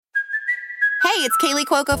Hey, it's Kaylee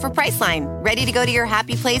Cuoco for Priceline. Ready to go to your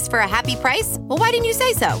happy place for a happy price? Well, why didn't you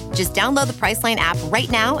say so? Just download the Priceline app right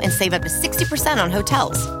now and save up to 60% on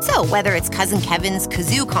hotels. So whether it's Cousin Kevin's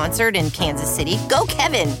Kazoo Concert in Kansas City, go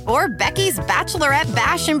Kevin, or Becky's Bachelorette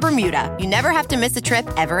Bash in Bermuda, you never have to miss a trip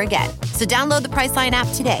ever again. So download the Priceline app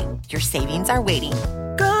today. Your savings are waiting.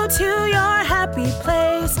 Go to your happy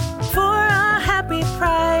place for a happy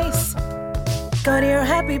price. Go to your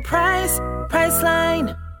happy price,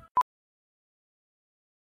 Priceline.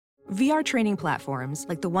 VR training platforms,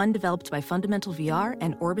 like the one developed by Fundamental VR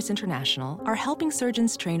and Orbis International, are helping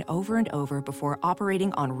surgeons train over and over before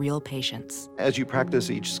operating on real patients. As you practice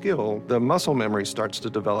each skill, the muscle memory starts to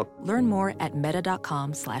develop. Learn more at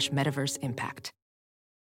meta.com/metaverseimpact.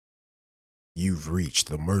 You've reached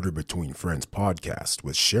the Murder Between Friends podcast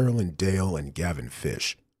with Sherilyn Dale and Gavin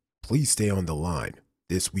Fish. Please stay on the line.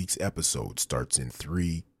 This week's episode starts in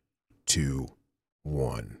 3, 2,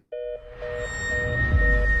 1.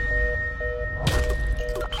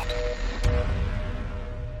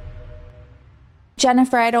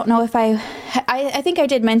 Jennifer, I don't know if I think I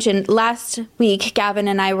did mention last week, Gavin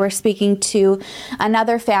and I were speaking to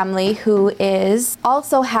another family who is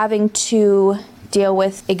also having to deal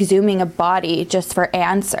with exhuming a body just for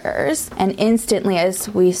answers. And instantly, as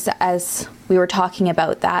we were talking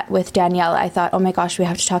about that with Danielle, I thought, oh my gosh, we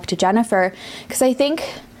have to talk to Jennifer, because I think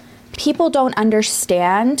people don't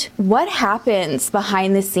understand what happens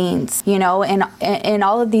behind the scenes, you know, in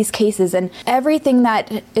all of these cases, and everything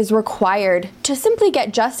that is required to simply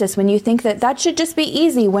get justice. When you think that that should just be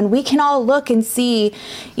easy, when we can all look and see,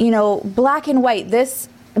 you know, black and white, this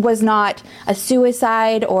was not a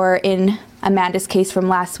suicide, or in Amanda's case from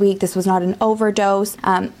last week, this was not an overdose.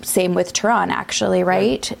 Same with Tehran, actually,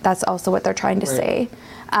 right? That's also what they're trying to say.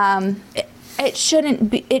 It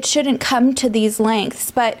shouldn't come to these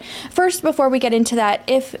lengths. But first, before we get into that,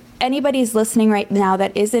 if anybody's listening right now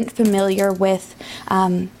that isn't familiar with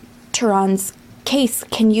Tehran's case,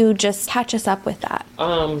 can you just catch us up with that?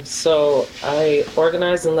 So I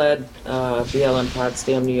organized and led BLM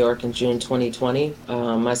Potsdam, New York in June 2020.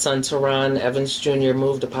 My son Tehran Evans Jr.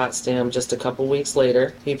 moved to Potsdam just a couple weeks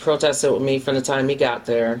later. He protested with me from the time he got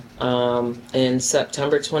there. In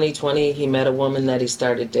September 2020, he met a woman that he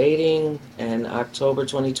started dating. In October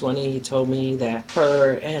 2020, he told me that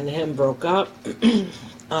her and him broke up.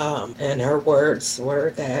 And his words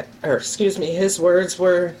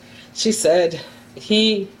were,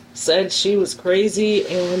 he said she was crazy,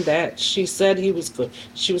 and that she said she was going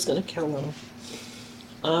to kill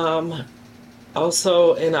him.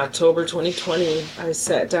 Also in October 2020, I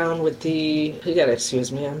sat down with you gotta excuse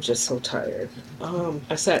me, I'm just so tired.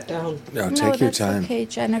 I sat down. No, take your time. Okay,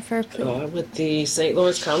 Jennifer, please. With the St.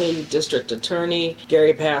 Lawrence County District Attorney,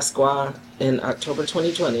 Gary Pasqua, in October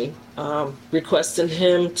 2020, requesting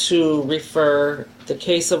him to refer the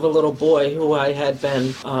case of a little boy who I had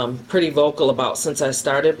been pretty vocal about since I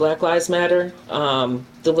started Black Lives Matter.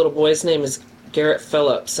 The little boy's name is Garrett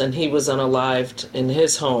Phillips, and he was unalived in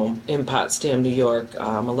his home in Potsdam, New York,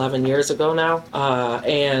 11 years ago now.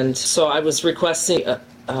 And so I was requesting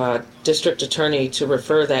a district attorney to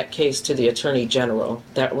refer that case to the Attorney General.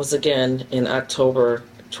 That was again in October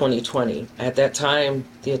 2020. At that time,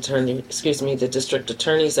 the district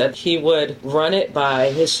attorney said he would run it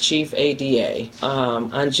by his chief ADA.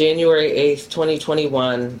 On January 8th,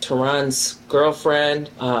 2021, Tehran's girlfriend,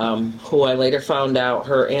 who I later found out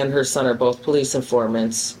her and her son are both police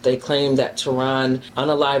informants, they claimed that Tehran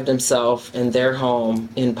unalived himself in their home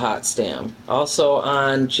in Potsdam. Also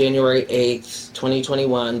on January 8th,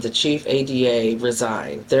 2021, the chief ADA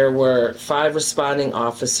resigned. There were 5 responding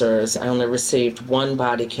officers. I only received 1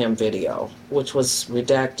 body cam video, which was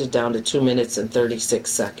redacted down to 2 minutes and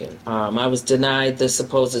 36 seconds. I was denied the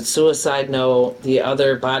supposed suicide note, the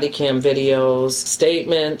other body cam videos,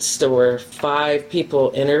 statements. There were 5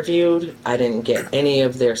 people interviewed. I didn't get any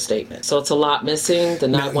of their statements. So it's a lot missing.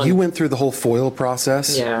 You went through the whole FOIL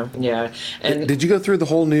process? Yeah. And did you go through the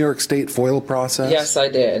whole New York State FOIL process? Yes, I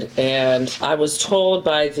did. And I was told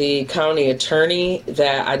by the county attorney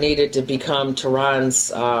that I needed to become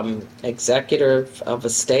Tehran's executive of a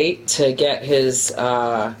state to get his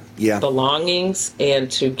belongings and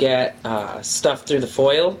to get stuff through the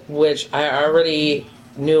FOIL, which I already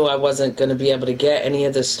knew I wasn't going to be able to get any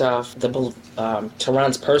of this stuff,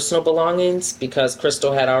 Tehran's personal belongings, because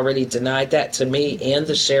Crystal had already denied that to me and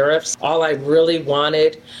the sheriffs. All I really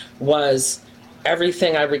wanted was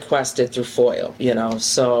everything I requested through FOIL,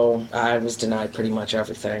 so I was denied pretty much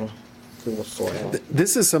everything. through the FOIL.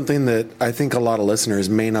 This is something that I think a lot of listeners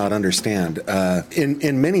may not understand.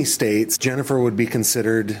 In many states, Jennifer would be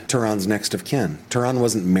considered Tehran's next of kin. Tehran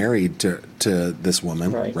wasn't married to this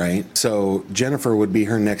woman, right? So Jennifer would be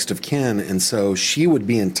her next of kin, and so she would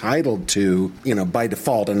be entitled to, by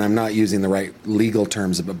default, and I'm not using the right legal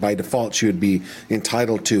terms, but by default, she would be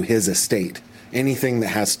entitled to his estate. Anything that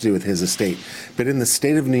has to do with his estate. But in the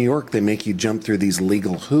state of New York, they make you jump through these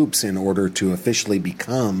legal hoops in order to officially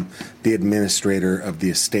become the administrator of the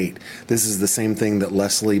estate. This is the same thing that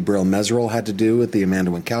Leslie Brill Meserole had to do with the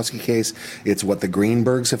Amanda Winkowski case. It's what the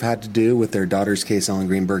Greenbergs have had to do with their daughter's case, Ellen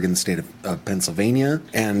Greenberg, in the state of Pennsylvania.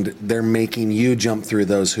 And they're making you jump through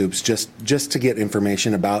those hoops just to get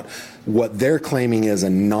information about what they're claiming is a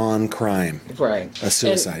non-crime, a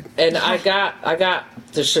suicide. And I got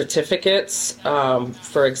the certificates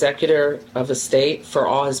for executor of estate for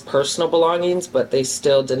all his personal belongings, but they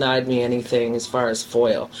still denied me anything as far as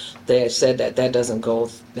FOIL. They said that doesn't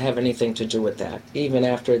have anything to do with that, even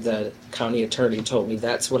after the county attorney told me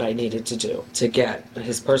that's what I needed to do to get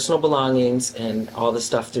his personal belongings and all the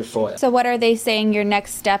stuff through FOIL. So what are they saying your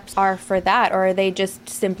next steps are for that, or are they just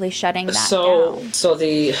simply shutting that down? So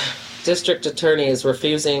the district attorney is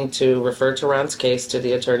refusing to refer Tehran's case to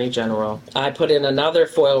the attorney general. I put in another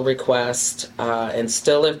FOIL request and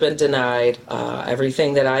still have been denied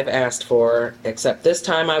everything that I've asked for, except this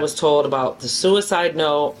time I was told about the suicide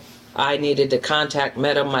note. I needed to contact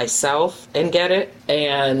Meta myself and get it.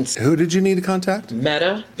 And who did you need to contact?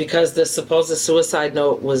 Meta, because the supposed suicide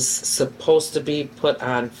note was supposed to be put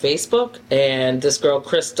on Facebook, and this girl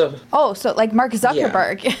Krista. Oh, so like Mark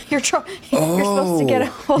Zuckerberg. Yeah. You're supposed to get a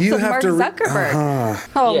hold of Mark Zuckerberg.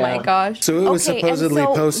 Oh my gosh. So it was supposedly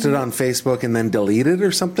posted on Facebook and then deleted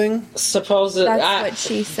or something? Supposedly. That's what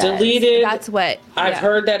she said. Deleted. That's what. I've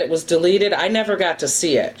heard that it was deleted. I never got to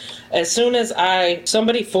see it. As soon as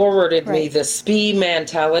somebody forwarded me the speed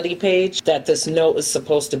mentality page that this note is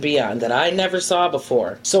supposed to be on that I never saw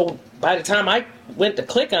before. So by the time I went to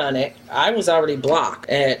click on it, I was already blocked.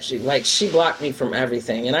 And she blocked me from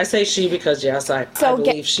everything. And I say she because, yes, I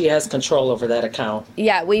believe she has control over that account.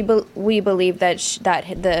 Yeah, we believe that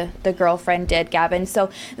the girlfriend did, Gavin.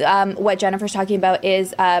 So what Jennifer's talking about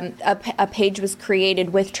is a page was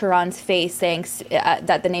created with Tehran's face saying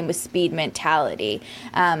that the name was Speed Mentality.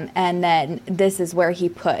 And then this is where he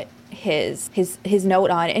put his note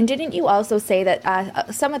on. And didn't you also say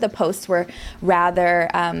that some of the posts were rather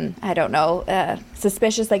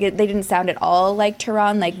suspicious, like they didn't sound at all like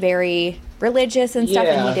Tehran, like very religious and stuff,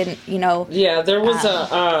 and he didn't, there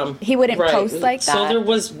was he wouldn't post like that. So there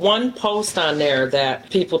was one post on there that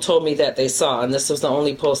people told me that they saw, and this was the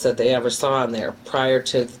only post that they ever saw on there prior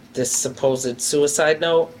to this supposed suicide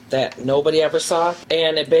note that nobody ever saw.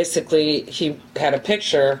 And it basically, he had a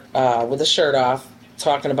picture with a shirt off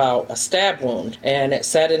talking about a stab wound, and it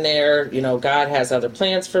said in there, God has other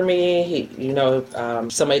plans for me.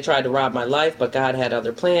 Somebody tried to rob my life, but God had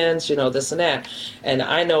other plans, this and that. And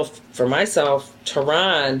I know for myself,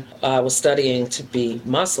 Tehran was studying to be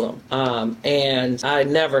Muslim, and I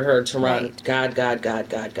never heard Tehran God,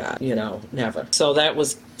 never. So that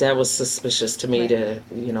was suspicious to me to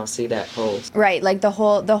see that post. Right, like the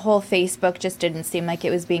whole Facebook just didn't seem like it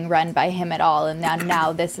was being run by him at all, and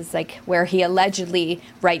now this is like where he allegedly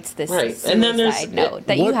writes this suicide and then there's note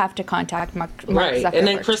that you have to contact Mark Zuckerberg. And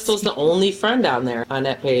then Crystal's the only friend on there on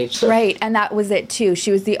that page. Right, and that was it too. She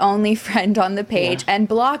was the only friend on the page and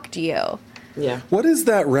blocked you. Yeah. What is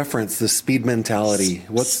that reference, the speed mentality?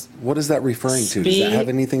 What is that referring to? Does that have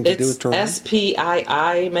anything to do with Tehran?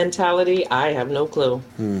 SPII mentality? I have no clue.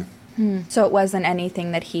 So it wasn't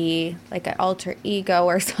anything that he, like an alter ego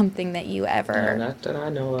or something that you ever... No, not that I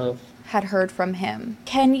know of. Had heard from him.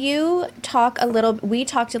 Can you talk a little... We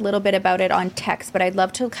talked a little bit about it on text, but I'd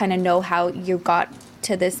love to kind of know how you got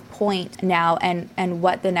to this point now and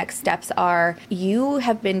what the next steps are. You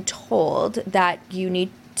have been told that you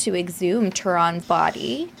need to exhume Tehran's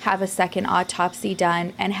body, have a second autopsy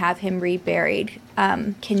done, and have him reburied.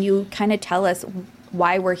 Can you kind of tell us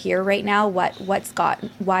why we're here right now?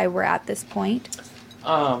 Why we're at this point?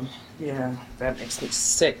 Yeah, that makes me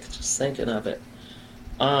sick just thinking of it.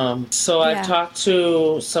 I've talked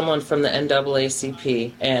to someone from the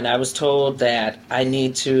NAACP, and I was told that I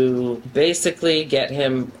need to basically get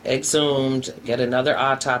him exhumed, get another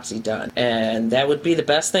autopsy done. And that would be the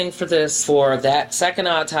best thing for that second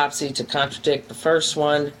autopsy to contradict the first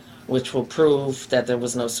one, which will prove that there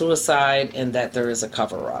was no suicide and that there is a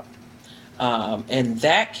cover-up. In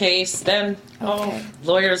that case, then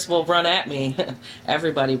lawyers will run at me.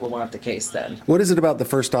 Everybody will want the case then. What is it about the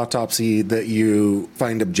first autopsy that you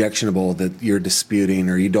find objectionable, that you're disputing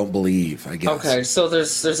or you don't believe, I guess? Okay, so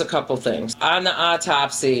there's a couple things. On the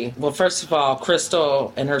autopsy, well, first of all,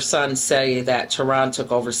 Crystal and her son say that Teron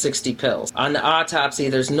took over 60 pills. On the autopsy,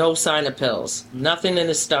 there's no sign of pills. Nothing in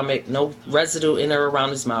his stomach, no residue in or around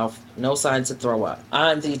his mouth, no signs of throw up.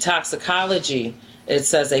 On the toxicology, it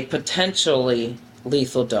says a potentially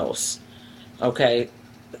lethal dose. Okay,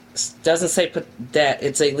 doesn't say that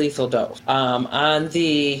it's a lethal dose. On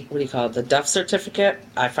the, the death certificate,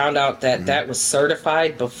 I found out that that was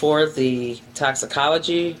certified before the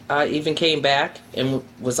toxicology even came back and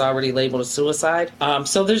was already labeled a suicide.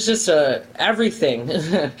 So there's just everything,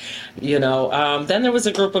 Then there was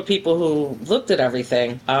a group of people who looked at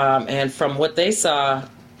everything, and from what they saw,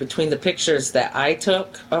 between the pictures that I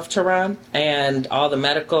took of Teron and all the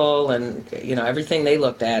medical and, everything they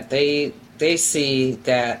looked at, they see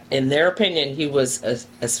that, in their opinion, he was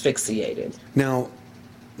asphyxiated. Now,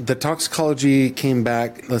 the toxicology came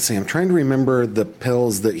back, let's see, I'm trying to remember the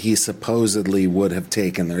pills that he supposedly would have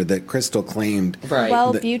taken there that Crystal claimed. Right.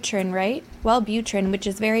 Wellbutrin, right? Wellbutrin, which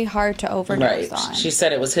is very hard to overdose on. She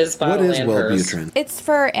said it was his bottle and hers. What is Wellbutrin? It's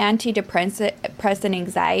for antidepressant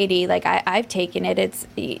anxiety. Like, I've taken it. It's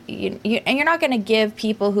and you're not going to give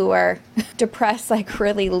people who are depressed like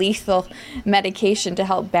really lethal medication to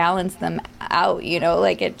help balance them out.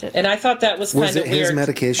 And I thought that was kind of weird. Was it his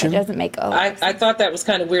medication? It doesn't make a lot of sense. I thought that was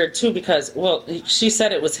kind of weird too, because she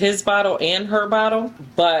said it was his bottle and her bottle,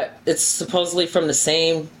 but it's supposedly from the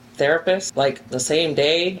same therapist, like the same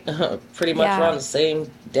day, pretty much around the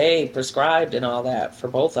same day, prescribed and all that for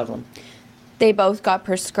both of them. They both got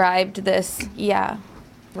prescribed this,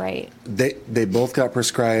 right. They both got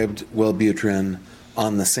prescribed Wellbutrin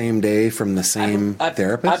on the same day from the same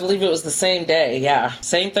therapist? I believe it was the same day,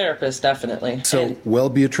 Same therapist, definitely. So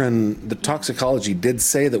Wellbutrin, the toxicology did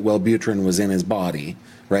say that Wellbutrin was in his body,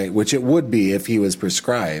 right? Which it would be if he was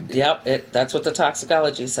prescribed. Yep, that's what the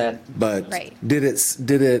toxicology said. But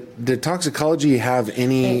did toxicology have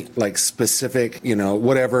any specific,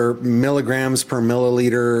 whatever milligrams per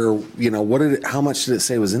milliliter, how much did it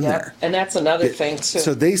say was in there? And that's another thing too.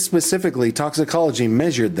 So they specifically, toxicology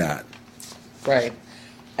measured that. Right.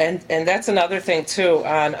 And that's another thing too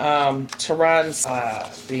on Teron's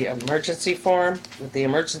the emergency form with the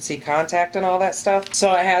emergency contact and all that stuff.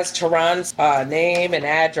 So it has Teron's name and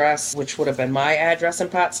address, which would have been my address in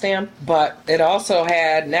Potsdam, but it also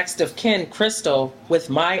had next of kin Crystal with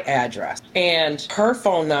my address, and her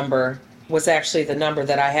phone number was actually the number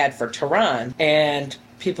that I had for Teron, and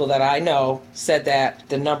people that I know said that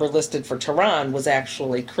the number listed for Teron was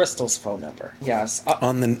actually Crystal's phone number. Yes.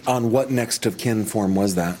 On what next of kin form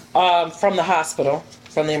was that? From the hospital,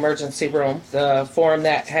 from the emergency room. The form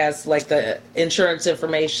that has the insurance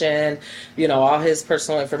information, all his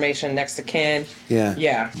personal information, next of kin. Yeah.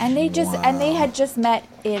 Yeah. And they had just met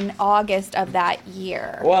in August of that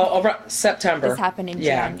year. Well, around September. This happened in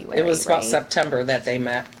January. It was about September that they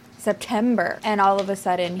met. September. And all of a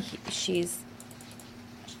sudden she's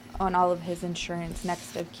on all of his insurance,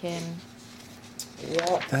 next of kin.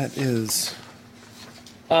 Yeah. That is...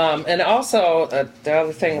 and also, the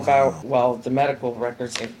other thing about, the medical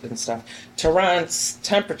records and stuff, Teron's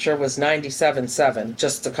temperature was 97.7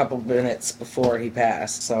 just a couple minutes before he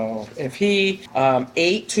passed. So if he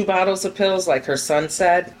ate 2 bottles of pills, like her son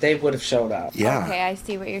said, they would have showed up. Yeah. Okay, I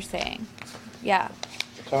see what you're saying. Yeah.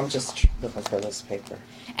 So I'm just looking for this paper.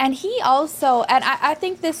 And he also, and I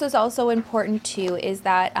think this was also important too, is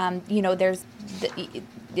that,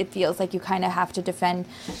 it feels like you kind of have to defend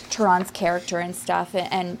Teron's character and stuff,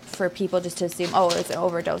 and for people just to assume, oh, it was an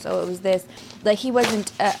overdose, oh, it was this. Like, he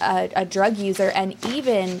wasn't a drug user, and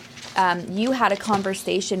even you had a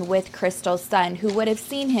conversation with Crystal's son, who would have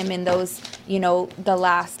seen him in those, the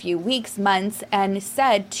last few weeks, months, and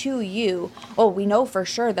said to you, oh, we know for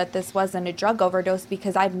sure that this wasn't a drug overdose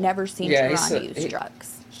because I've never seen Teron use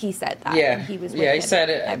drugs. He said that. Yeah, he was. He said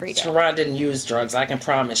it every day. Teron didn't use drugs. I can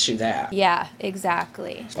promise you that. Yeah,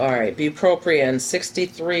 exactly. All right, bupropion,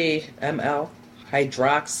 63 ml,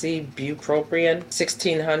 hydroxybupropion,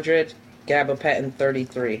 1600, gabapentin,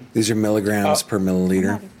 33. These are milligrams per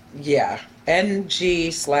milliliter. Yeah,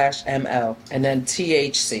 ng/ml, and then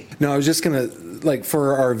THC. No, I was just gonna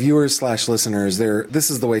for our viewers / listeners. This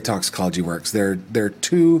is the way toxicology works. There are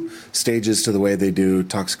 2 stages to the way they do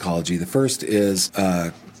toxicology. The first is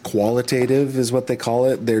qualitative, is what they call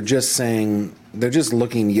it. They're just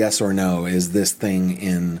looking yes or no, is this thing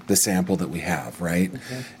in the sample that we have, right?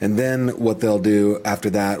 And then what they'll do after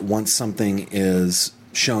that, once something is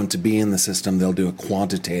shown to be in the system, they'll do a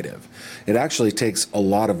quantitative. It actually takes a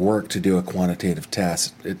lot of work to do a quantitative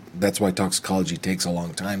test. That's why toxicology takes a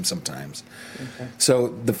long time sometimes. Okay. So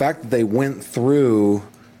the fact that they went through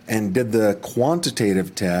and did the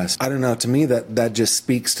quantitative test, I don't know, to me that just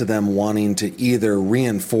speaks to them wanting to either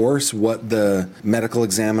reinforce what the medical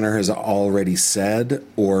examiner has already said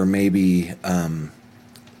or maybe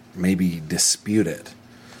dispute it.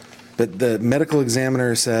 But the medical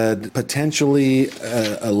examiner said potentially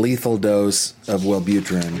a lethal dose of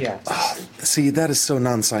Wellbutrin. Yes. Oh, see, that is so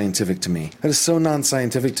non-scientific to me.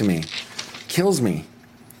 Kills me.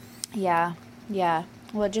 Yeah.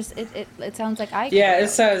 Well, it sounds like I. Yeah, it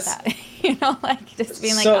says that. Like just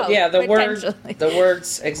being like. So yeah, the words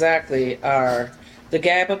exactly are. The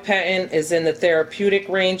gabapentin is in the therapeutic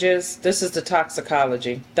ranges. This is the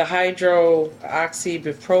toxicology. The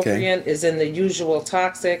hydroxybupropion is in the usual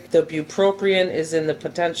toxic. The bupropion is in the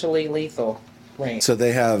potentially lethal range. So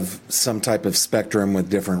they have some type of spectrum with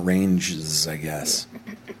different ranges, I guess.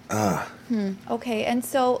 Okay, and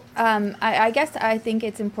so I guess I think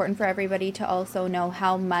it's important for everybody to also know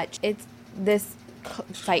how much this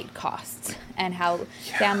fight costs and how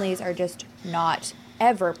families are just not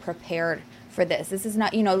ever prepared for this. This is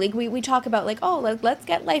not, like we talk about like, let's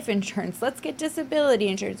get life insurance, let's get disability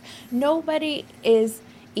insurance. Nobody is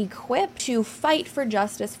equipped to fight for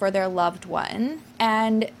justice for their loved one.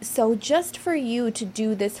 And so just for you to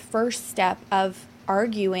do this first step of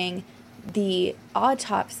arguing the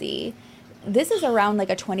autopsy, this is around like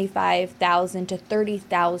a $25,000 to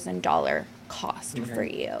 $30,000 cost for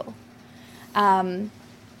you.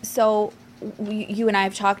 So you and I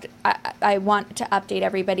have talked. I want to update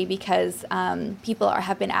everybody because people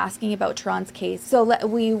have been asking about Teron's case. So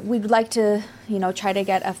we'd like to try to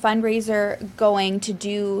get a fundraiser going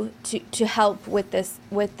to help with this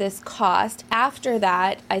cost. After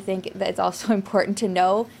that, I think that it's also important to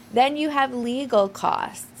know then you have legal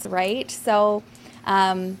costs, right? So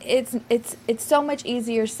it's so much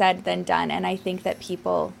easier said than done, and I think that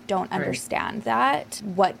people don't understand that,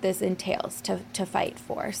 what this entails to fight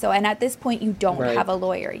for. So, and at this point, you don't have a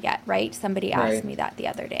lawyer yet, right? Somebody asked me that the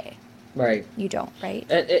other day. Right. You don't, right?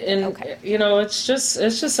 And okay. It's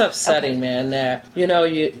just upsetting, man, that we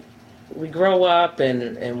grow up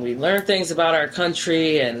and we learn things about our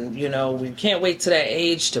country, and we can't wait to that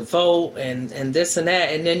age to vote and this and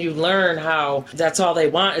that, and then you learn how that's all they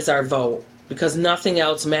want is our vote, because nothing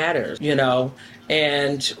else matters,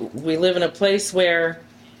 and we live in a place where,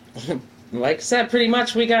 like I said, pretty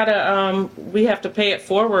much we have to pay it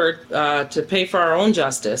forward to pay for our own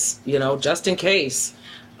justice, just in case,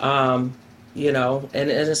 and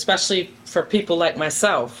especially for people like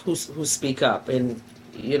myself who speak up, and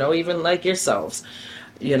even like yourselves,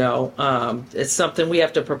 it's something we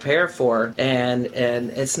have to prepare for, and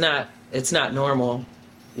it's not normal.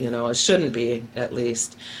 It shouldn't be, at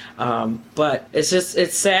least. But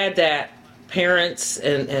it's sad that parents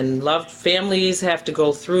and loved families have to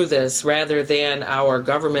go through this rather than our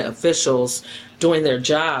government officials doing their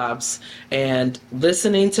jobs and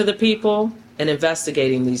listening to the people and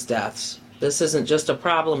investigating these deaths. This isn't just a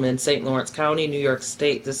problem in St. Lawrence County, New York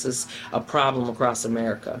State. This is a problem across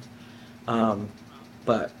America.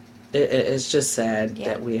 But it's just sad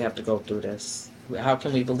that we have to go through this. How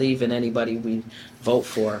can we believe in anybody we vote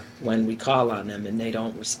for when we call on them and they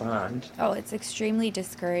don't respond? Oh, it's extremely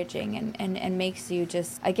discouraging and makes you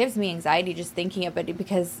it gives me anxiety just thinking of it,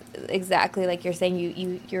 because exactly like you're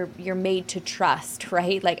saying, you're made to trust,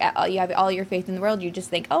 right? Like you have all your faith in the world. You just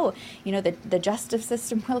think, the justice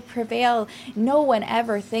system will prevail. No one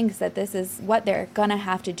ever thinks that this is what they're gonna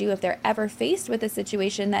have to do if they're ever faced with a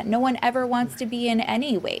situation that no one ever wants to be in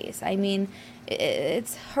anyways. I mean,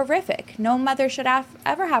 it's horrific. No mother should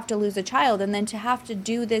ever have to lose a child, and then to have to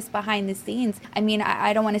do this behind the scenes. I mean,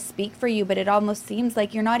 I don't want to speak for you, but it almost seems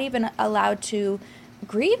like you're not even allowed to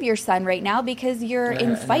grieve your son right now because you're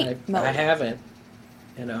in fight mode. I haven't.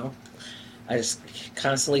 I just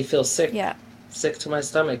constantly feel sick. Yeah. Sick to my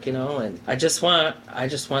stomach, and I just want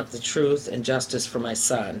the truth and justice for my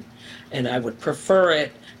son, and I would prefer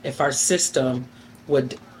it if our system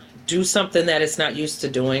would do something that it's not used to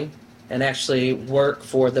doing, and actually work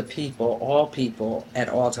for the people, all people, at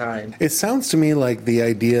all times. It sounds to me like the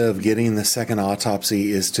idea of getting the second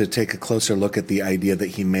autopsy is to take a closer look at the idea that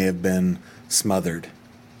he may have been smothered,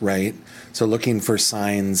 right? So looking for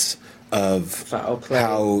signs of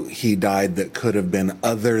how he died that could have been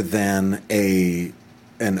other than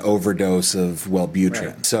an overdose of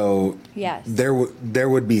Wellbutrin. Right. So yes. there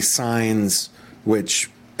would be signs which,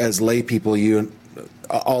 as lay people,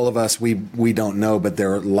 all of us, we don't know, but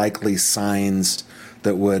there are likely signs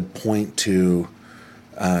that would point to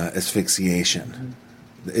asphyxiation.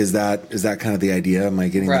 Is that kind of the idea? Am I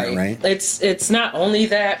getting that right? It's not only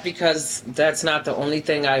that, because that's not the only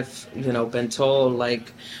thing I've, been told.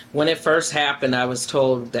 Like, when it first happened, I was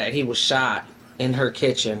told that he was shot in her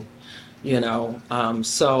kitchen,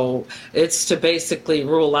 so it's to basically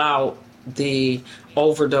rule out the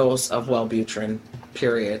overdose of Wellbutrin,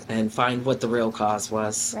 period, and find what the real cause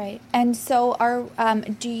was. Right. And so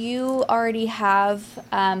do you already have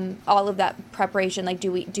all of that preparation? Like,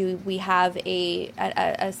 do we have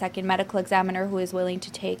a second medical examiner who is willing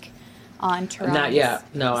to take on Teron's Not yet.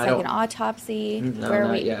 No, I don't. Second autopsy? No,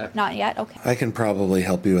 not yet. Not yet? Okay. I can probably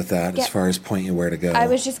help you with that as far as point you where to go. I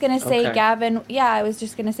was just going to say, Okay. Gavin,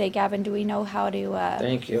 do we know how to...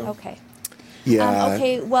 Thank you. Okay. Yeah.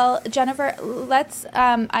 Okay, well, Jennifer, let's,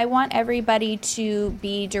 I want everybody to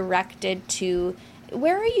be directed to,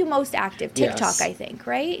 where are you most active? TikTok, Yes. I think,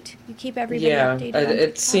 right? You keep everybody Yeah, updated on it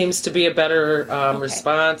TikTok? seems to be a better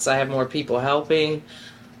response. I have more people helping.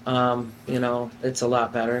 It's a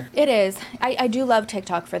lot better. It is. I do love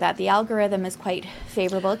TikTok for that. The algorithm is quite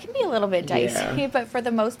favorable. It can be a little bit dicey, Yeah. but for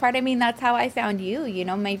the most part, I mean, that's how I found you.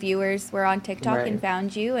 My viewers were on TikTok Right. and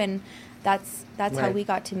found you, and that's how Right. we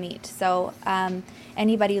got to meet. So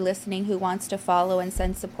anybody listening who wants to follow and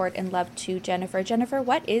send support and love to Jennifer. Jennifer,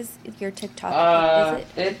 what is your TikTok? Is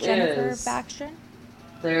it Jennifer is. BAXTRON?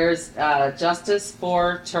 There's Justice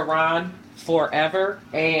for Tehran Forever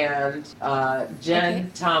and Jen Okay.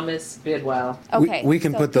 Thomas Bidwell. Okay. We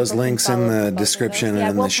can so put those people can links in follow the both of those. description Yeah,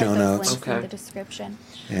 and we'll the show put those notes. links in Okay. the description.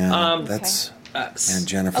 Yeah, that's and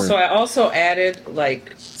Jennifer. So I also added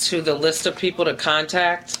to the list of people to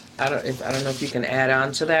contact. I don't know if you can add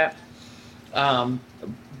on to that.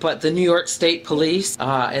 But the New York State Police,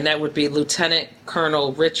 and that would be Lieutenant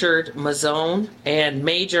Colonel Richard Mazzone and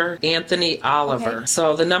Major Anthony Oliver. Okay.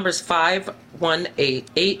 So the number's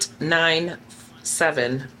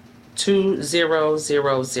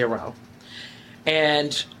 518-897-2000.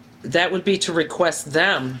 And that would be to request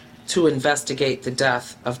them to investigate the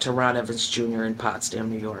death of Teron Evans Jr. in Potsdam,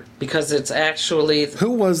 New York. Because it's actually... Who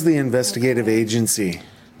was the investigative agency?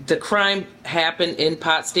 The crime happened in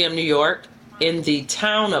Potsdam, New York, in the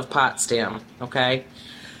town of Potsdam, okay?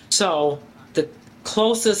 So the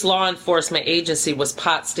closest law enforcement agency was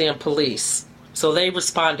Potsdam Police. So they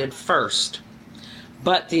responded first.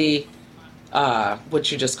 But the, what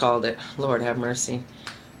you just called it, Lord have mercy,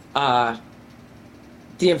 the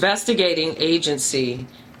investigating agency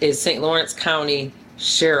is St. Lawrence County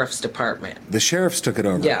Sheriff's Department. The sheriffs took it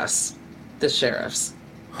over. Yes, the sheriffs.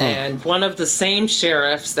 And one of the same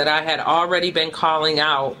sheriffs that I had already been calling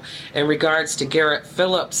out in regards to Garrett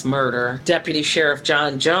Phillips' murder, Deputy Sheriff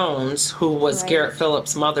John Jones, who was Garrett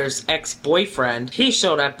Phillips' mother's ex-boyfriend, he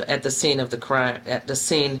showed up at the scene of the crime, at the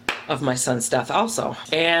scene of my son's death also.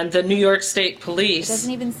 And the New York State Police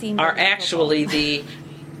Doesn't even seem are believable. actually the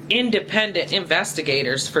independent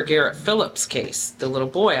investigators for Garrett Phillips' case, the little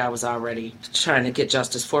boy I was already trying to get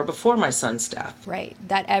justice for before my son's death. Right.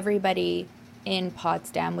 That everybody in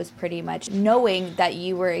Potsdam was pretty much knowing that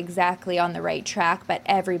you were exactly on the right track, but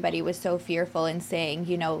everybody was so fearful and saying,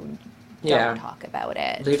 don't talk about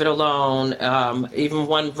it. Leave it alone. Even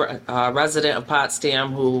one resident of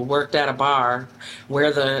Potsdam who worked at a bar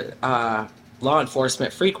where the law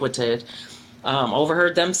enforcement frequented,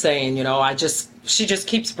 overheard them saying, she just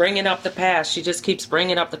keeps bringing up the past. She just keeps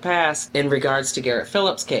bringing up the past in regards to Garrett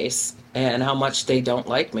Phillips' case and how much they don't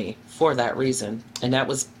like me for that reason. And that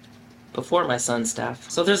was before my son's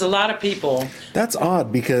death. So there's a lot of people. That's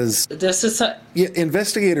odd because this is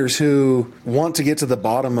investigators who want to get to the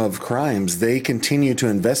bottom of crimes, they continue to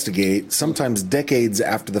investigate sometimes decades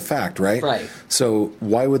after the fact, right? Right. So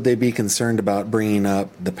why would they be concerned about bringing up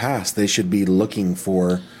the past? They should be looking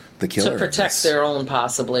for the killer to protect their own,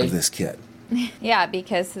 possibly, of this kid. Yeah,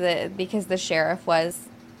 because the sheriff was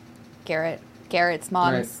Garrett's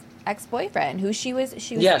mom's ex-boyfriend, who she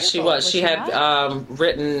was. Yes, she was. She had not?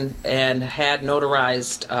 written and had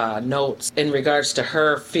notarized notes in regards to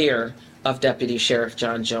her fear of Deputy Sheriff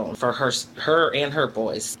John Jones for her and her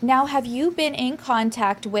boys. Now, have you been in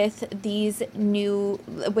contact with the new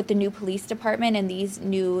police department and these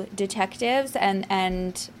new detectives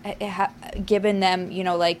and given them,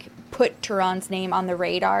 put Teron's name on the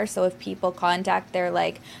radar, so if people contact, they're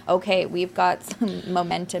like, okay, we've got some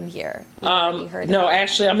momentum here. No,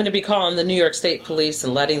 actually, I'm going to be calling the New York State Police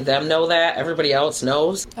and letting them know that. Everybody else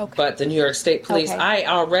knows, but the New York State Police, I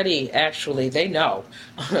already, actually, they know,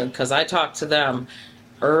 because I talked to them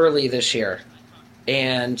early this year,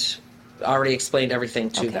 and already explained everything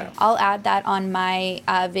to them. I'll add that on my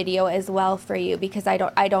video as well for you, because I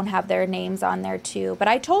don't have their names on there too. But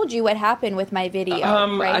I told you what happened with my video,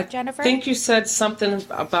 right, Jennifer? I think you said something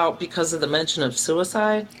about because of the mention of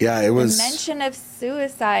suicide. Yeah, it was the mention of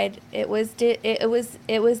suicide. It was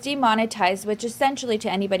demonetized, which essentially, to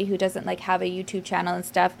anybody who doesn't like have a YouTube channel and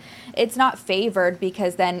stuff, it's not favored,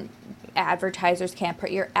 because then advertisers can't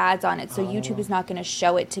put your ads on it. So YouTube is not going to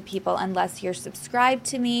show it to people unless you're subscribed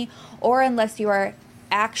to me, or unless you are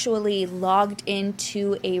actually logged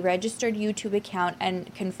into a registered YouTube account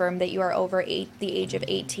and confirm that you are over the age of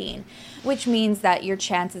 18, which means that your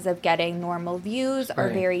chances of getting normal views are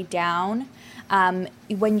very down.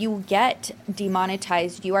 When you get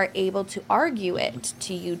demonetized, you are able to argue it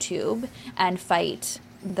to YouTube and fight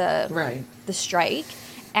the strike.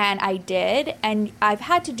 And I did, and I've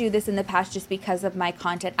had to do this in the past just because of my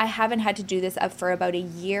content. I haven't had to do this for about a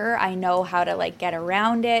year. I know how to like get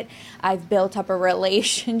around it. I've built up a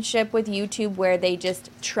relationship with YouTube where they just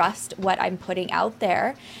trust what I'm putting out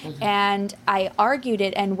there. And I argued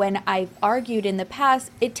it, and when I've argued in the past,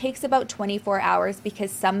 it takes about 24 hours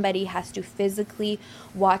because somebody has to physically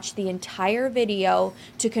watch the entire video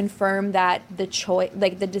to confirm that the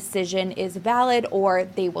decision is valid, or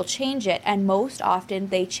they will change it. And most often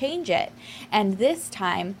they change it. And this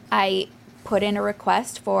time I put in a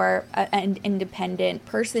request for an independent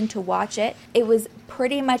person to watch it. It was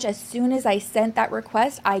pretty much as soon as I sent that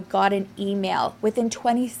request, I got an email within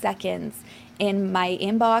 20 seconds in my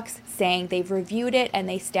inbox saying they've reviewed it and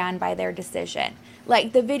they stand by their decision.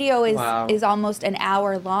 Like, the video is almost an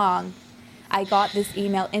hour long. I got this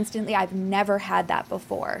email instantly. I've never had that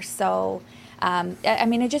before. So, I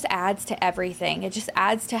mean, it just adds to everything. It just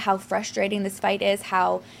adds to how frustrating this fight is,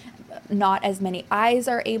 how not as many eyes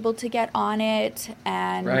are able to get on it.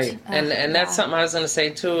 And and that's something I was going to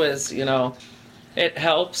say too, is, you know, it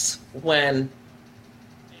helps when,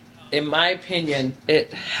 in my opinion,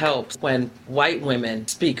 it helps when white women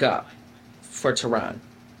speak up for Tehran,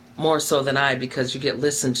 more so than I, because you get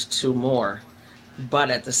listened to more.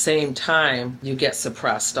 But at the same time, you get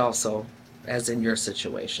suppressed also, as in your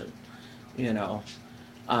situation, you know.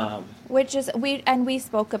 Which is, we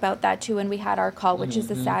spoke about that too when we had our call, which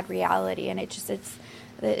is a sad reality. And it's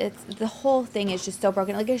the whole thing is just so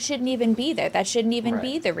broken. Like, it shouldn't even be there. That shouldn't even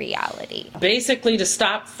be the reality. Basically, to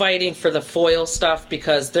stop fighting for the FOIL stuff,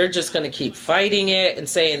 because they're just going to keep fighting it and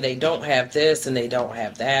saying they don't have this and they don't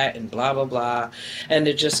have that and blah, blah, blah. And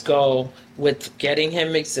to just go with getting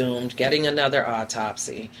him exhumed, getting another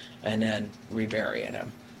autopsy, and then reburying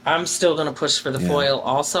him. I'm still going to push for the FOIL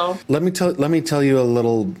also. Let me tell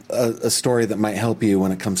you a story that might help you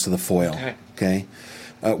when it comes to the FOIL. Okay?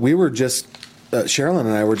 We were just... Sherilyn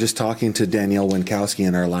and I were just talking to Danielle Winkowski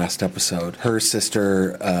in our last episode. Her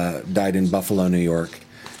sister died in Buffalo, New York,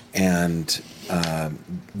 and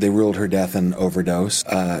they ruled her death an overdose.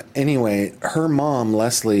 Anyway, her mom,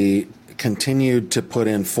 Leslie, continued to put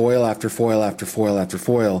in FOIL after FOIL after FOIL after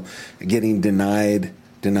FOIL, getting denied.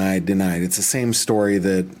 It's the same story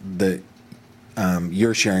that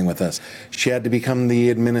you're sharing with us. She had to become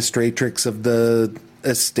the administratrix of the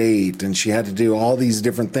estate, and she had to do all these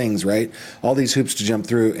different things, right? All these hoops to jump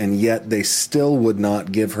through, and yet they still would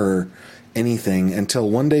not give her anything until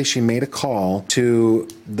one day she made a call to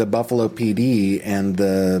the Buffalo PD, and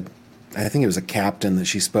I think it was a captain that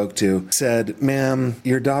she spoke to, said, "Ma'am,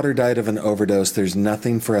 your daughter died of an overdose. There's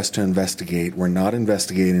nothing for us to investigate. We're not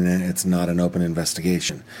investigating it. It's not an open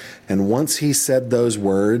investigation." And once he said those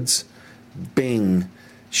words, bing,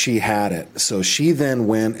 she had it. So she then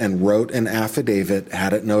went and wrote an affidavit,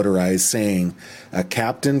 had it notarized, saying a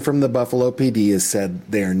captain from the Buffalo PD has said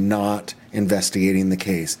they are not investigating the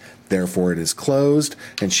case. Therefore, it is closed.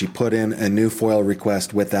 And she put in a new FOIL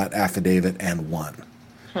request with that affidavit and won.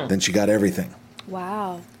 Then she got everything.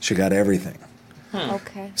 Wow. She got everything.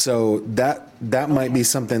 Okay. So that might be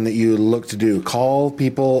something that you look to do. Call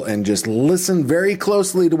people and just listen very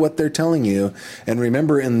closely to what they're telling you. And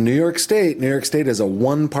remember, in New York State is a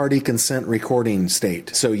one-party consent recording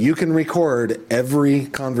state. So you can record every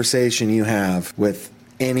conversation you have with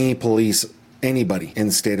any police, anybody in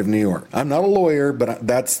the state of New York. I'm not a lawyer, but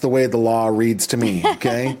that's the way the law reads to me,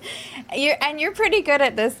 okay? You're pretty good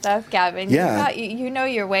at this stuff, Gavin. Yeah. You know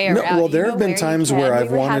your way around. No, well, there have been times where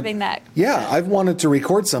I've wanted... I've wanted to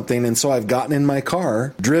record something, and so I've gotten in my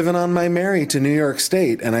car, driven on my Mary to New York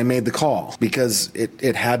State, and I made the call because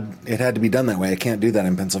it had to be done that way. I can't do that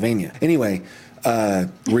in Pennsylvania. Anyway,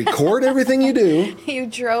 record everything you do. You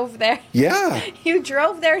drove there. Yeah. You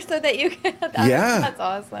drove there so that you could... That's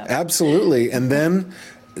awesome. Absolutely. And then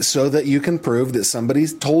so that you can prove that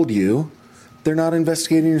somebody's told you they're not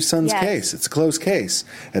investigating your son's Yes. case. It's a closed case.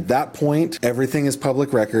 At that point, everything is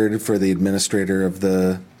public record for the administrator of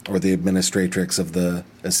the administratrix of the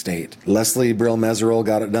estate. Leslie Brill Meserole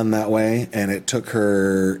got it done that way, and it took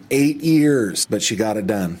her 8 years, but she got it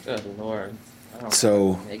done. Good Lord.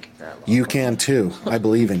 So you can too. I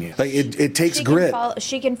believe in you. Like it takes grit.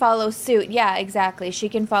 She can follow suit. Yeah, exactly. She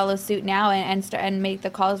can follow suit now and make the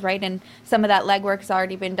calls right. And some of that legwork's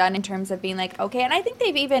already been done in terms of being like, okay. And I think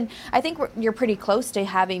you're pretty close to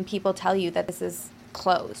having people tell you that this is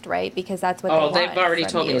closed, right? Because that's what they want. They've already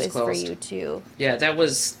told me it's closed. For you to. Yeah, that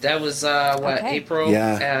was Okay. April?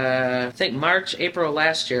 Yeah. I think March, April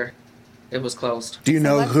last year. It was closed. Do you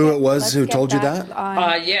know who it was who told you that?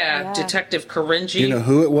 Yeah, Detective Karinji. Do you know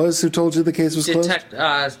who it was who told you the case was closed?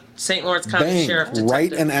 St. Lawrence County Bang. Sheriff Detective.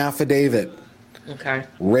 Write an affidavit. Okay.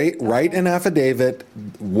 Write an affidavit,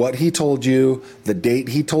 what he told you, the date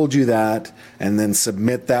he told you that, and then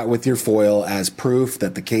submit that with your FOIL as proof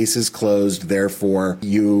that the case is closed, therefore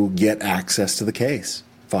you get access to the case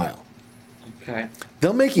file. Okay.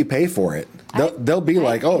 They'll make you pay for it. They'll be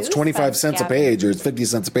like, oh, it's 25 cents a page or it's 50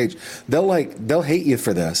 cents a page. They'll hate you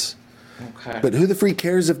for this. Okay. But who the freak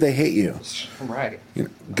cares if they hate you? Right.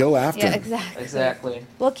 Go after them. Exactly.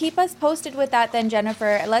 Well, keep us posted with that then,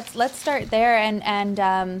 Jennifer. Let's start there and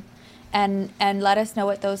let us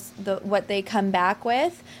know what they come back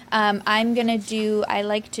with. I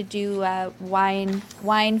like to do wine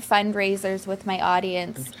fundraisers with my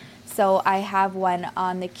audience. So I have one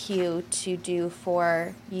on the queue to do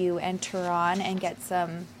for you and Tehran and get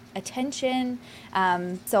some attention.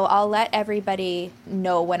 So I'll let everybody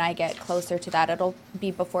know when I get closer to that. It'll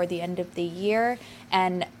be before the end of the year,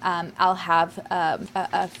 and I'll have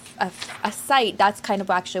a site. That's kind of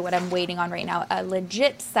actually what I'm waiting on right now, a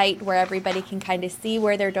legit site where everybody can kind of see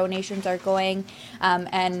where their donations are going,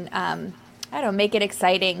 I don't know, make it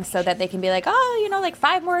exciting so that they can be like, oh, like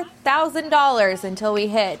 $5,000 until we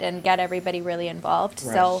hit, and get everybody really involved.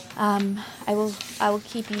 Right. So I will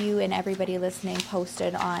keep you and everybody listening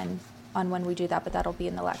posted on when we do that, but that'll be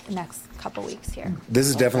in the next couple weeks here. This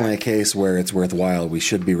is definitely a case where it's worthwhile. We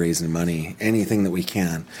should be raising money, anything that we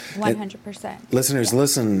can. 100%. Listeners,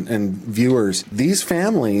 listen, and viewers, these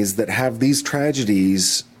families that have these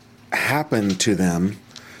tragedies happen to them.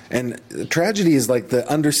 And tragedy is like the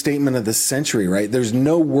understatement of the century, right? There's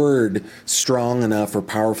no word strong enough or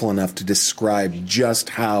powerful enough to describe just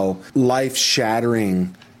how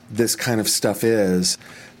life-shattering this kind of stuff is.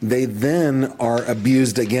 They then are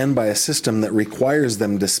abused again by a system that requires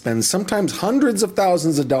them to spend sometimes hundreds of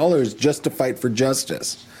thousands of dollars just to fight for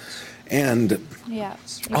justice. And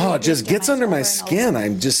it just gets under my skin.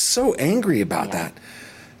 I'm just so angry about that.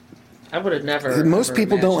 I would have never. Most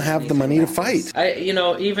people don't have the money to fight.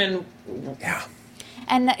 Even. Yeah.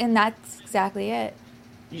 And that's exactly it.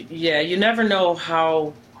 Yeah, you never know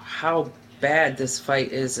how bad this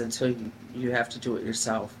fight is until you have to do it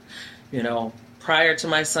yourself. Prior to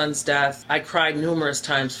my son's death, I cried numerous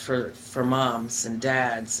times for moms and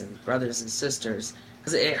dads and brothers and sisters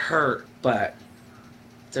because it hurt. But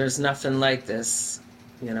there's nothing like this.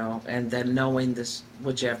 And then knowing this,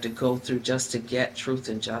 what you have to go through just to get truth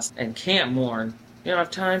and justice, and can't mourn. You don't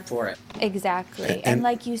have time for it. Exactly. And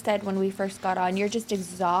like you said when we first got on, you're just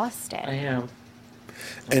exhausted. I am.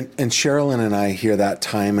 And Sherilyn and I hear that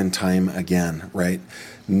time and time again, right?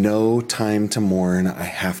 No time to mourn. I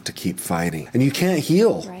have to keep fighting. And you can't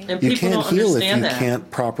heal. Right. And you can't heal if you that.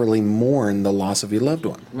 Can't properly mourn the loss of your loved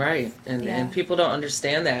one. Right. And people don't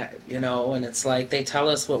understand that, and it's like they tell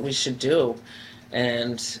us what we should do.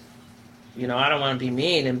 And, I don't want to be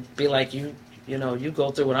mean and be like, you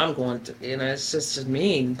go through what I'm going through. It's just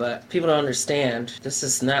mean, but people don't understand. This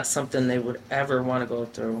is not something they would ever want to go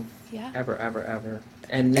through. Yeah. Ever, ever, ever.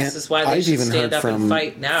 And this is why they should stand up and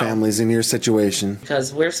fight now. Families in your situation.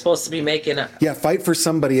 Because we're supposed to be making fight for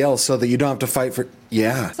somebody else so that you don't have to fight for...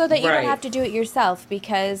 Yeah. So that you don't have to do it yourself,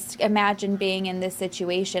 because imagine being in this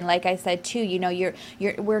situation. Like I said, too,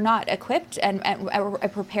 we're not equipped and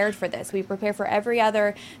prepared for this. We prepare for every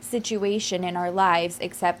other situation in our lives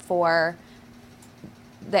except for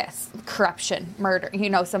this, corruption, murder,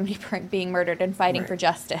 somebody being murdered and fighting for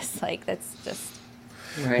justice. Like, that's just...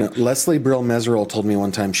 Right. Now, Leslie Brill Meserole told me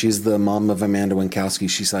one time, she's the mom of Amanda Winkowski,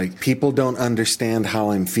 she's like, people don't understand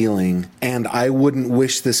how I'm feeling, and I wouldn't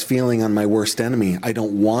wish this feeling on my worst enemy. I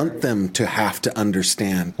don't want them to have to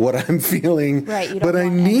understand what I'm feeling, but I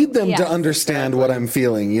need them to understand what I'm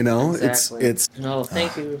feeling, Exactly. It's No,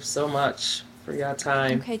 thank you so much for your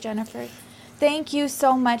time. Okay, Jennifer. Thank you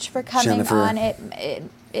so much for coming on.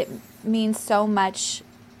 It means so much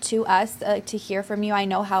to us to hear from you. I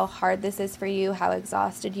know how hard this is for you, how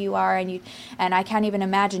exhausted you are, and I can't even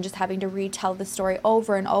imagine just having to retell the story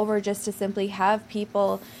over and over just to simply have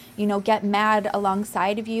people, get mad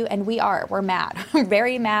alongside of you. And we're mad,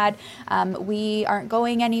 very mad. We aren't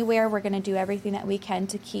going anywhere. We're going to do everything that we can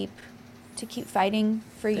to keep fighting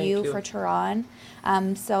for you, for Tehran.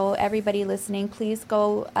 So everybody listening, please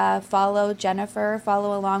go follow Jennifer,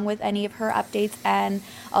 follow along with any of her updates. And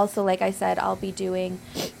also, like I said, I'll be doing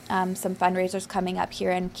some fundraisers coming up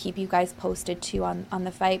here and keep you guys posted too on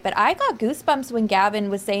the fight. But I got goosebumps when Gavin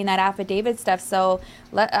was saying that affidavit stuff. So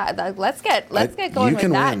let's get going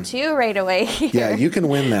with that too right away here. Yeah, you can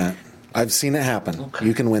win that. I've seen it happen. Okay.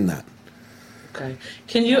 You can win that. Okay.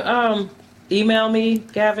 Can you email me,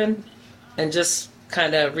 Gavin, and just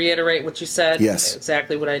kind of reiterate what you said? Yes.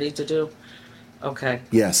 Exactly what I need to do? Okay.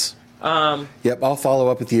 Yes. Yep, I'll follow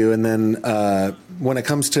up with you. And then when it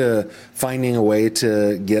comes to finding a way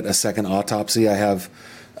to get a second autopsy, I have,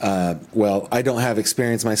 I don't have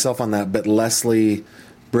experience myself on that, but Leslie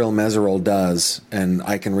Brill-Meserole does, and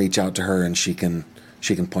I can reach out to her and she can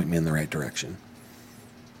point me in the right direction.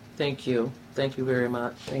 Thank you. Thank you very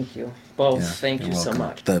much. Thank you. Both. Thank you so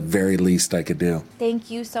much. The very least I could do.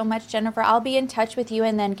 Thank you so much, Jennifer. I'll be in touch with you,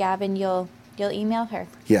 and then Gavin, you'll email her.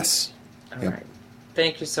 Yes. All right.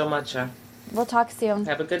 Thank you so much. We'll talk soon.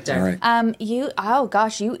 Have a good day. All right. I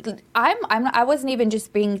wasn't even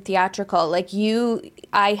just being theatrical. Like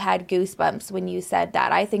I had goosebumps when you said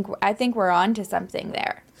that. I think we're on to something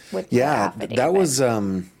there with the affidavit. That was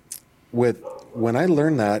when I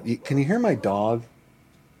learned that. Can you hear my dog?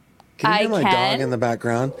 Can you hear my dog in the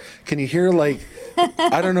background? Can you hear, I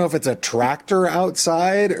don't know if it's a tractor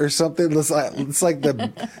outside or something. It's like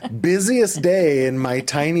the busiest day in my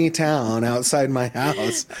tiny town outside my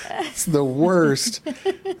house. It's the worst.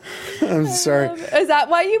 I'm sorry. Is that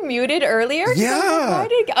why you muted earlier? Yeah.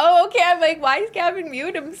 Okay. I'm like, why does Gavin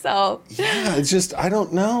mute himself? Yeah, it's just, I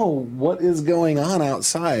don't know what is going on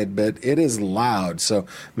outside, but it is loud. So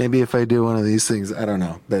maybe if I do one of these things, I don't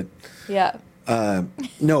know. But yeah.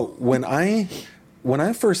 No, when I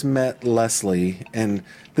first met Leslie, and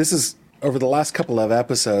this is over the last couple of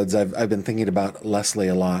episodes, I've been thinking about Leslie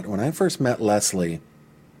a lot. When I first met Leslie,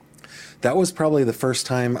 that was probably the first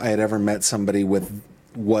time I had ever met somebody with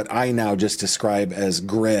what I now just describe as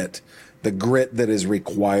grit, the grit that is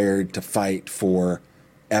required to fight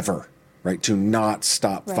forever, right? To not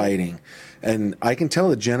stop fighting. And I can tell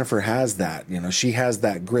that Jennifer has that. She has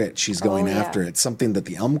that grit. She's going after it. It's something that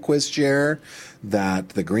the Elmquist share, that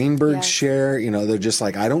the Greenbergs share. They're just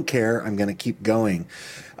like, I don't care. I'm going to keep going.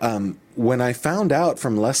 When I found out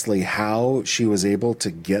from Leslie how she was able to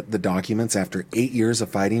get the documents after 8 years of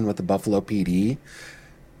fighting with the Buffalo PD,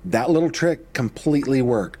 that little trick completely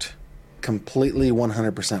worked. Completely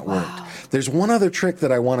 100% worked. There's one other trick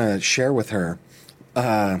that I want to share with her.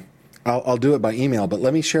 I'll do it by email, but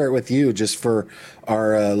let me share it with you just for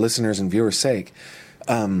our listeners and viewers' sake.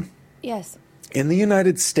 Yes. In the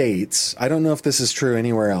United States, I don't know if this is true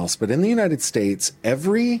anywhere else, but in the United States,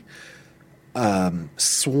 every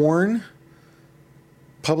sworn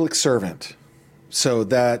public servant,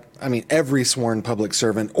 every sworn public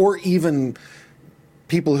servant, or even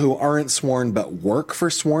people who aren't sworn but work for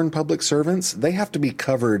sworn public servants, they have to be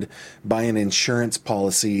covered by an insurance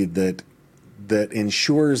policy that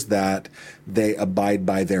ensures that they abide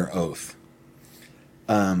by their oath.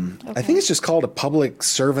 I think it's just called a public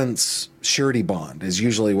servant's surety bond is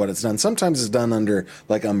usually what it's done. Sometimes it's done under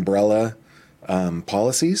umbrella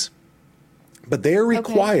policies, but they are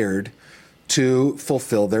required to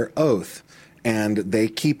fulfill their oath, and they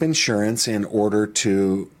keep insurance in order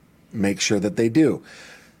to make sure that they do.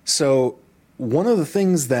 So one of the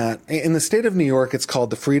things that in the state of New York, it's called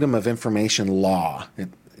the Freedom of Information Law.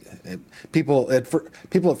 People at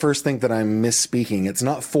first think that I'm misspeaking. It's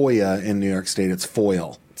not FOIA in New York State. It's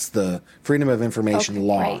FOIL. It's the Freedom of Information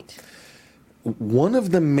Law. Right. One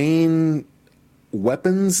of the main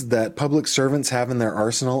weapons that public servants have in their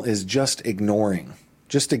arsenal is just ignoring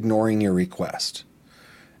your request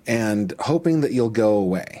and hoping that you'll go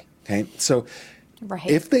away. Okay. So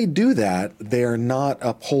if they do that, they're not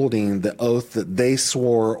upholding the oath that they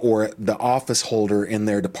swore or the office holder in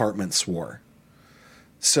their department swore.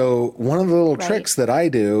 So one of the little tricks that I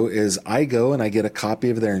do is I go and I get a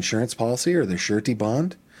copy of their insurance policy or their surety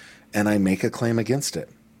bond, and I make a claim against it.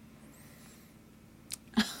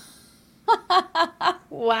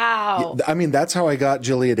 Wow. I mean, that's how I got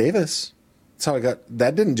Julia Davis. That's how I got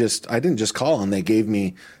that. I didn't just call and they gave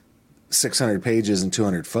me 600 pages and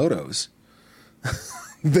 200 photos.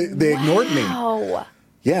 They ignored me.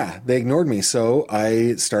 Yeah, they ignored me. So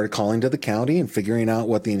I started calling to the county and figuring out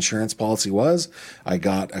what the insurance policy was. I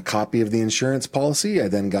got a copy of the insurance policy. I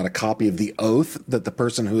then got a copy of the oath that the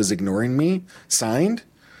person who was ignoring me signed.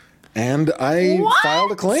 And I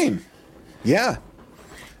filed a claim. Yeah.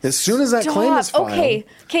 As soon as that claim is filed.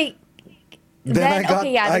 Okay. Then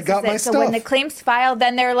I got my stuff. So when the claim's filed,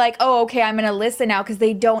 then they're like, "Oh, okay, I'm going to listen now," because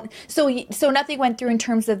they don't. So nothing went through in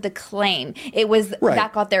terms of the claim. It was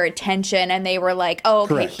that got their attention, and they were like, "Oh,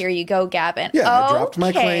 okay, Correct. Here you go, Gavin." Yeah, I dropped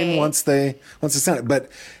my claim once they sent it.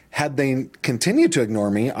 But had they continued to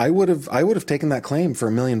ignore me, I would have taken that claim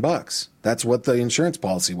for $1 million. That's what the insurance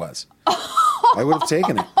policy was. I would have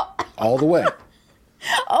taken it all the way.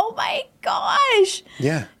 Oh my gosh!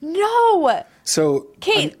 Yeah. No. So,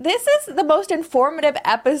 Kate, this is the most informative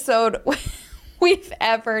episode we've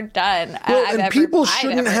ever done. Well, people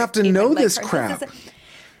shouldn't have to know this crap.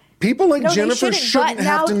 People like Jennifer shouldn't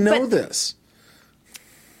have to know this.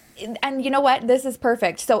 And you know what? This is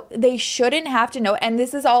perfect. So they shouldn't have to know. And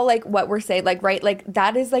this is all like what we're saying, like, right? Like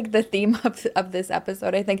that is like the theme of this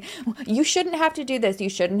episode. I think you shouldn't have to do this. You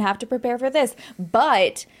shouldn't have to prepare for this,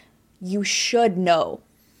 but you should know.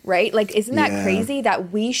 Right? Like, isn't that crazy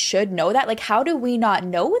that we should know that? Like, how do we not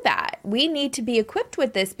know that? We need to be equipped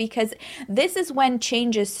with this because this is when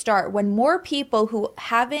changes start. When more people who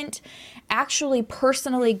haven't actually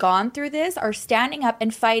personally gone through this are standing up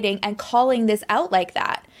and fighting and calling this out like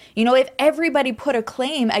that. You know, if everybody put a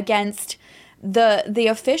claim against the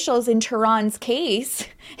officials in Tehran's case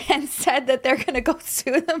and said that they're going to go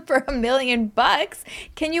sue them for $1 million,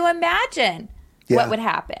 can you imagine what would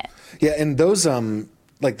happen? Yeah, and those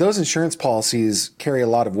like those insurance policies carry a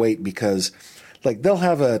lot of weight because like they'll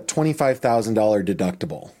have a $25,000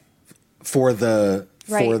 deductible for the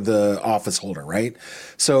office holder, right?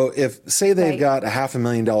 So if say they've got a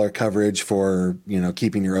 $500,000 coverage for,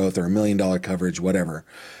 keeping your oath or $1 million coverage, whatever.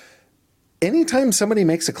 Anytime somebody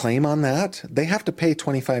makes a claim on that, they have to pay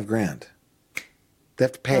 $25,000. They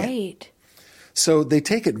have to pay it. So they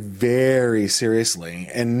take it very seriously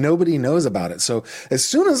and nobody knows about it. So as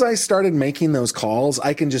soon as I started making those calls,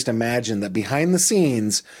 I can just imagine that behind the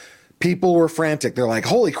scenes, people were frantic. They're like,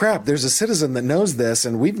 holy crap, there's a citizen that knows this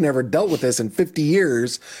and we've never dealt with this in 50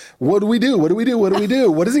 years. What do we do? What do we do? What do we do?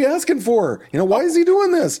 What is he asking for? Why is he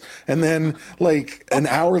doing this? And then like an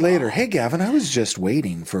hour later, hey, Gavin, I was just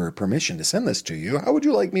waiting for permission to send this to you. How would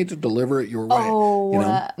you like me to deliver it your way?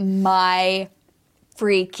 Oh, my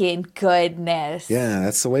freaking goodness. Yeah,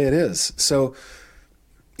 that's the way it is. So,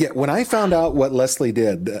 yeah, when I found out what Leslie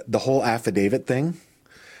did, the whole affidavit thing,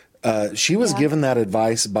 she was given that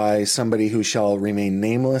advice by somebody who shall remain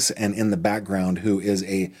nameless and in the background, who is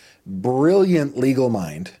a brilliant legal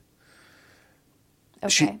mind.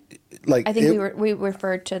 Okay. I think we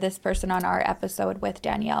referred to this person on our episode with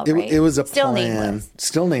Danielle, right? It was a Still plan. Nameless.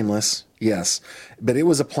 Still nameless, yes. But it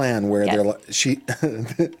was a plan where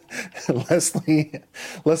Leslie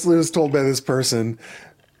was told by this person,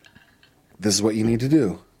 this is what you need to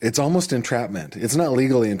do. It's almost entrapment. It's not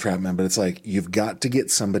legally entrapment, but it's like you've got to get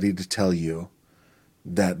somebody to tell you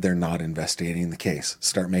that they're not investigating the case.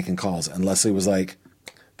 Start making calls. And Leslie was like,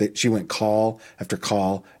 she went call after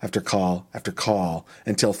call after call after call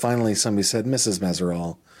until finally somebody said, Mrs.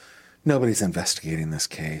 Meserol, nobody's investigating this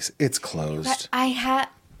case. It's closed. I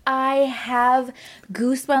have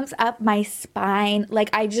goosebumps up my spine. Like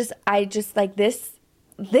I just like this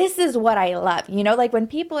is what I love. Like when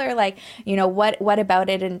people are like, what about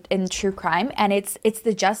it in true crime? And it's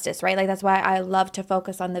the justice, right? Like that's why I love to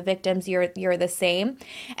focus on the victims. You're the same.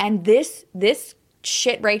 And this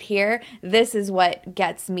shit right here, this is what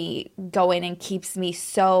gets me going and keeps me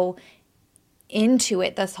so into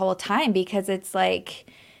it this whole time, because it's like,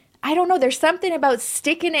 I don't know, there's something about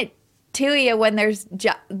sticking it to you when there's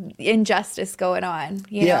injustice going on,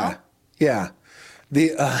 know? Yeah.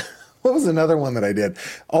 What was another one that I did?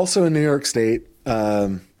 Also in New York State,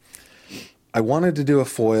 I wanted to do a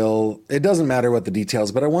FOIL. It doesn't matter what the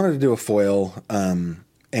details, but I wanted to do a FOIL,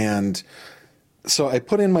 and so I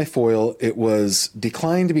put in my FOIL. It was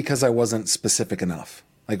declined because I wasn't specific enough.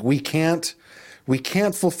 Like we can't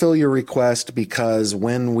fulfill your request because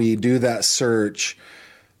when we do that search,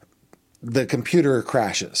 the computer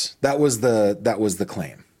crashes. That was the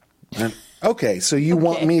claim. And, okay, so you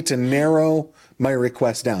want me to narrow my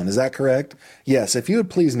request down. Is that correct? Yes. If you would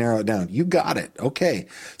please narrow it down. You got it. Okay.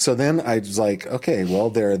 So then I was like, okay, well,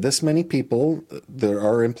 there are this many people. There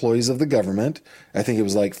are employees of the government. I think it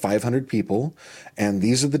was like 500 people. And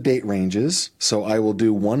these are the date ranges. So I will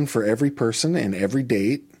do one for every person and every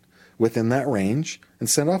date within that range and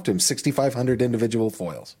send off to them 6,500 individual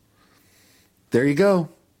foils. There you go.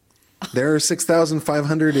 There are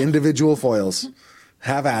 6,500 individual foils.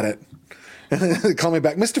 have at it. They call me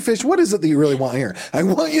back, Mr. Fish, what is it that you really want here? I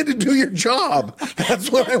want you to do your job.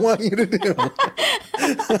 That's what I want you to do.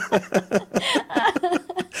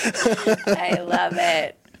 I love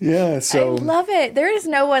it. Yeah, so I love it. There is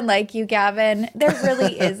no one like you, Gavin. There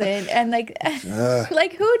really isn't. And like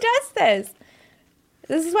who does this?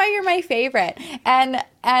 This is why you're my favorite. And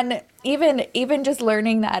even just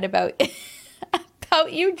learning that about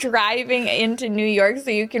you driving into New York so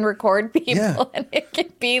you can record people and it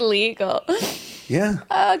can be legal. Yeah.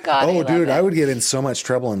 Oh God. Oh, dude, I would get in so much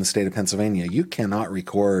trouble in the state of Pennsylvania. You cannot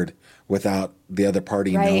record without the other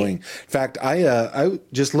party knowing. In fact, I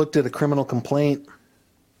just looked at a criminal complaint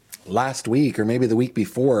last week or maybe the week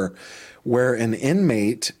before where an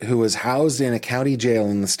inmate who was housed in a county jail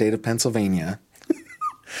in the state of Pennsylvania.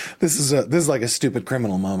 This is like a stupid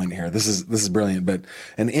criminal moment here. This is brilliant, but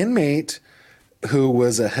an inmate who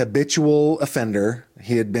was a habitual offender.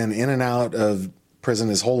 He had been in and out of prison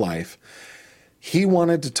his whole life. He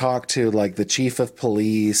wanted to talk to like the chief of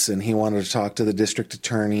police, and he wanted to talk to the district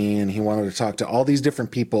attorney, and he wanted to talk to all these different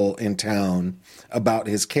people in town about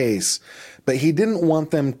his case. But he didn't want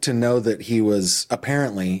them to know that he was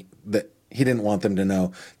he didn't want them to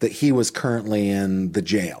know that he was currently in the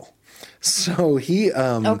jail. So he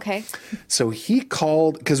So he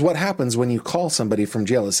called, because what happens when you call somebody from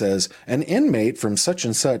jail? It says an inmate from such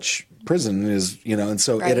and such prison is, and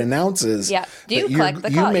so it announces Do you that click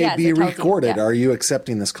the call? You may be recorded. You. Are you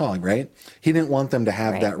accepting this call? Right? He didn't want them to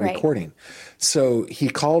have that recording, so he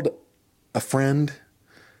called a friend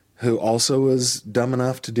who also was dumb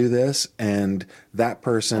enough to do this, and that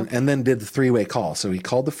person, and then did the three-way call. So he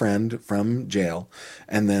called the friend from jail,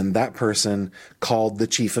 and then that person called the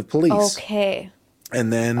chief of police. Okay.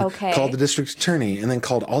 And then called the district attorney, and then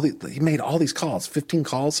he made all these calls, 15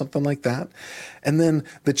 calls, something like that. And then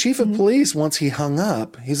the chief of police, once he hung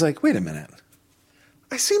up, he's like, wait a minute.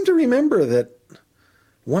 I seem to remember that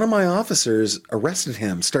one of my officers arrested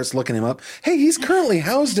him, starts looking him up. Hey, he's currently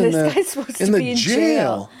housed in the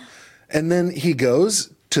jail. And then he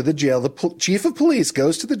goes to the jail. The chief of police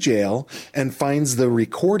goes to the jail and finds the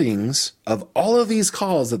recordings of all of these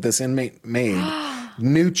calls that this inmate made.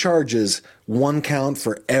 New charges, 1 count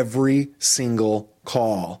for every single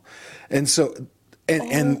call. And so,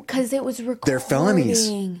 because it was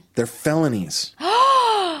recording. They're felonies.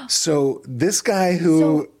 So this guy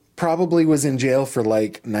who probably was in jail for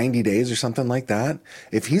like 90 days or something like that,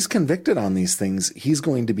 if he's convicted on these things, he's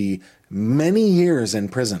going to be many years in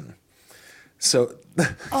prison. So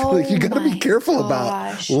you got to be careful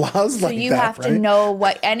about laws like that. So you have to know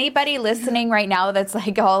what anybody listening right now that's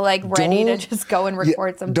like all like ready to just go and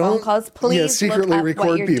record some phone calls. Please secretly look up record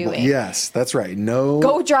what you're people. doing. Yes, that's right. No,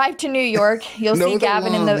 go drive to New York. You'll see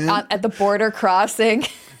Gavin at the border crossing.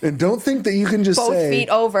 And don't think that you can just both feet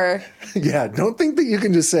over. Yeah, don't think that you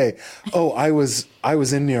can just say, "Oh, I was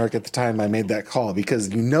in New York at the time I made that call," because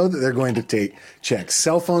you know that they're going to check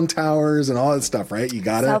cell phone towers and all that stuff, right? You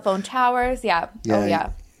got it. Cell phone towers, yeah. Oh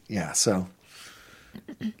yeah. Yeah. So,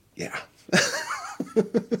 yeah.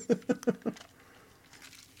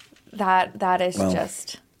 that is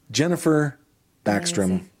just Jennifer BAXTRON.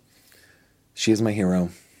 Amazing. She is my hero,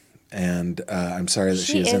 and I'm sorry that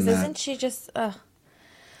she is in that. Isn't she just?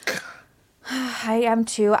 I am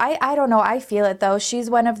too. I don't know. I feel it though. She's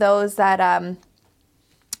one of those that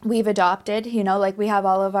we've adopted. Like we have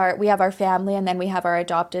our family, and then we have our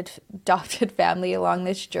adopted family along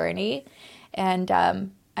this journey, and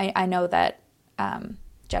I know that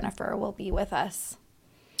Jennifer will be with us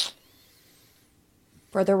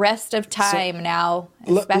for the rest of time now,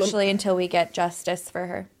 especially until we get justice for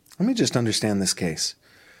her. Let me just understand this case.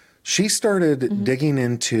 She started digging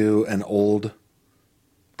into an old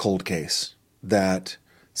cold case that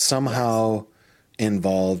somehow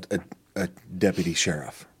involved a deputy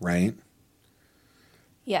sheriff, right?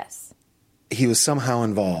 Yes. He was somehow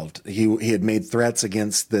involved. He had made threats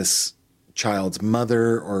against this child's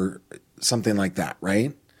mother or something like that,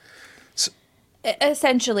 right?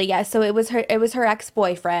 Essentially, yes. So it was her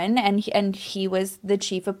ex-boyfriend, and he was the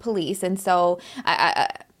chief of police, and so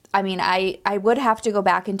I would have to go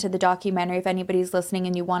back into the documentary if anybody's listening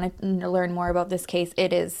and you want to learn more about this case.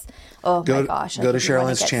 It is, my gosh. Go to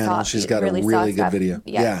Sherilyn's channel. She's got a really good video.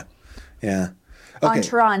 Yeah. Okay. On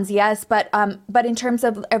Tehran's, yes. But in terms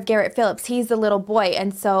of Garrett Phillips, he's the little boy.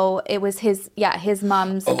 And so it was his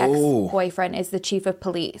mom's ex-boyfriend is the chief of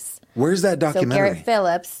police. Where's that documentary? So Garrett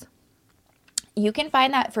Phillips, you can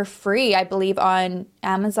find that for free, I believe, on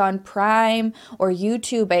Amazon Prime or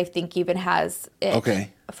YouTube, I think even has it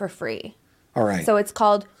for free. All right. So it's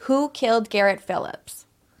called Who Killed Garrett Phillips?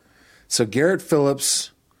 So Garrett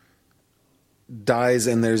Phillips dies,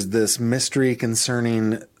 and there's this mystery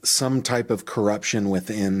concerning some type of corruption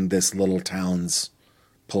within this little town's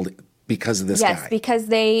because of this guy. Yes,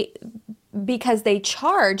 because they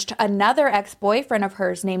charged another ex-boyfriend of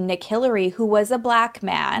hers named Nick Hillary, who was a black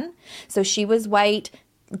man. So she was white,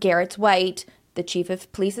 Garrett's white, the chief of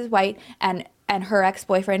police is white, and her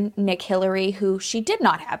ex-boyfriend, Nick Hillary, who she did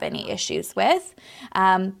not have any issues with,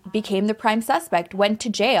 became the prime suspect, went to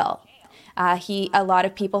jail. A lot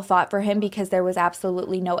of people fought for him because there was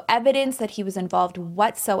absolutely no evidence that he was involved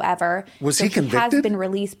whatsoever. Was he convicted? He has been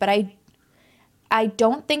released, but I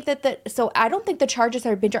don't think that I don't think the charges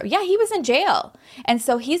have been dropped. Yeah, he was in jail. And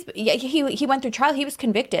so he went through trial. He was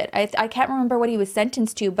convicted. I can't remember what he was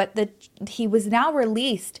sentenced to, but he was now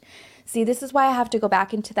released. See, this is why I have to go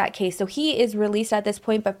back into that case. So he is released at this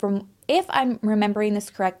point, but if I'm remembering this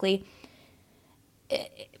correctly,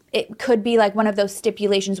 it could be like one of those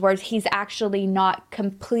stipulations where he's actually not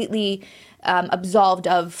completely absolved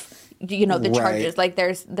of, the charges. Like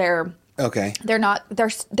okay. They're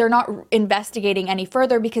not investigating any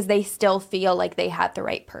further because they still feel like they had the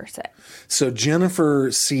right person. So Jennifer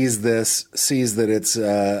sees that it's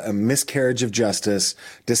a miscarriage of justice,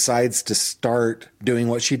 decides to start doing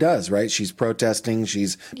what she does, right? She's protesting,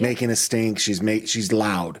 she's making a stink, she's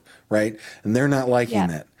loud, right? And they're not liking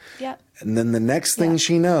it. Yeah. And then the next thing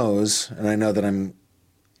she knows, and I know that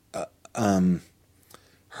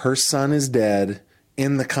her son is dead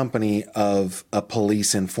in the company of a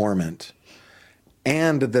police informant.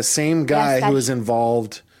 And the same guy who was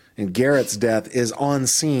involved in Garrett's death is on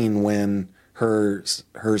scene when her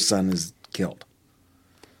son is killed.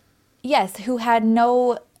 Yes, who had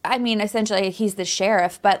essentially he's the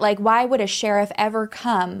sheriff, but like, why would a sheriff ever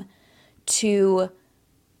come to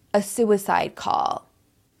a suicide call?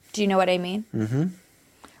 Do you know what I mean? Mm-hmm.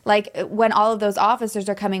 Like, when all of those officers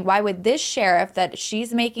are coming, why would this sheriff that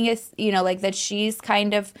she's making that she's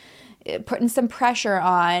kind of putting some pressure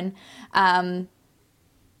on, and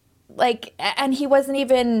he wasn't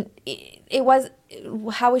even,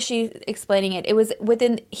 how was she explaining it? It was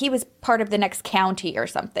he was part of the next county or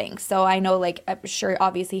something. So I know, I'm sure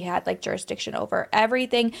obviously he had jurisdiction over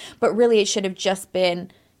everything, but really it should have just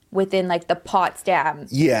been within the Potsdam.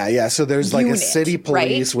 Yeah. So there's unit, a city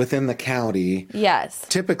police right? within the county. Yes.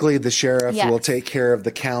 Typically the sheriff will take care of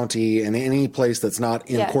the county and any place that's not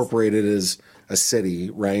incorporated as a city,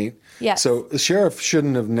 right? Yes. So the sheriff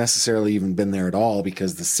shouldn't have necessarily even been there at all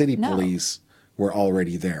because the city police were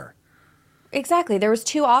already there. Exactly. There was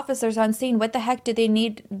 2 officers on scene. What the heck do they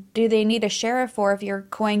need a sheriff for if you're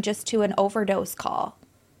going just to an overdose call?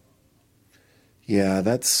 Yeah,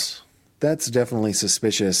 that's definitely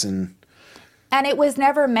suspicious. And it was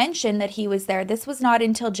never mentioned that he was there. This was not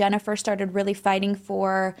until Jennifer started really fighting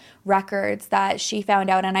for records that she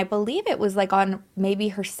found out. And I believe it was on maybe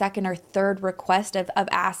her second or third request of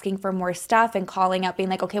asking for more stuff and calling out, being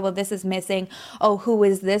like, okay, well, this is missing. Oh, who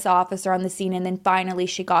is this officer on the scene? And then finally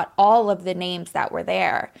she got all of the names that were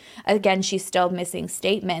there. Again, she's still missing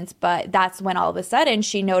statements, but that's when all of a sudden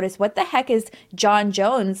she noticed, what the heck is John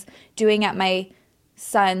Jones doing at my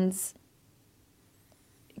son's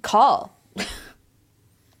call?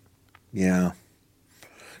 Yeah.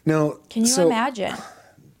 No. Can you imagine?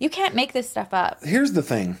 You can't make this stuff up. Here's the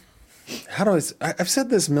thing. I've said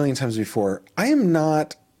this a million times before. I am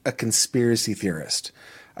not a conspiracy theorist.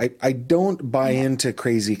 I don't buy into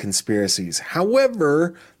crazy conspiracies.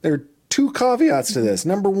 However, there are 2 caveats to this.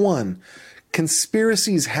 Number 1,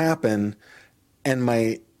 conspiracies happen, and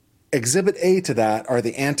my exhibit A to that are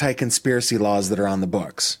the anti-conspiracy laws that are on the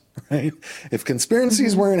books. Right? If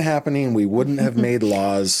conspiracies weren't happening, we wouldn't have made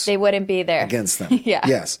laws. They wouldn't be there against them. Yeah.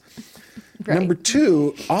 Yes. Right. Number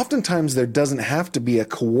 2, oftentimes there doesn't have to be a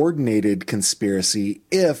coordinated conspiracy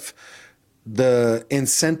if the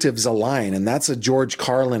incentives align, and that's a George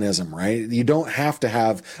Carlinism, right? You don't have to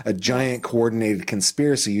have a giant coordinated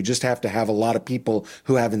conspiracy. You just have to have a lot of people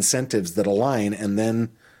who have incentives that align, and then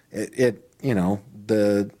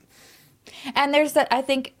And there's that, I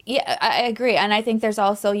think, I agree. And I think there's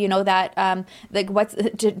also, that, what's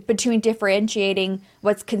between differentiating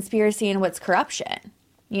what's conspiracy and what's corruption,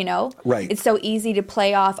 Right. It's so easy to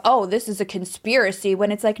play off, oh, this is a conspiracy,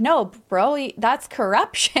 when it's no, bro, that's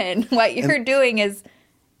corruption. What you're doing is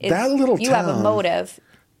that little you town, have a motive.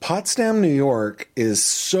 Potsdam, New York is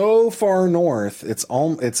so far north. It's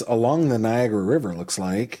along the Niagara River, looks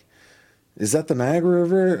like. Is that the Niagara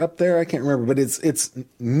River up there? I can't remember, but it's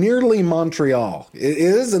nearly Montreal. It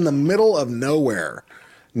is in the middle of nowhere,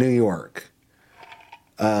 New York.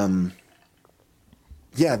 The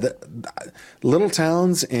little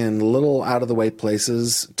towns and little out of the way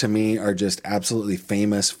places to me are just absolutely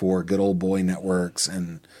famous for good old boy networks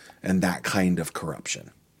and and that kind of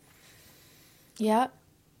corruption. Yeah.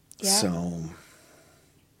 So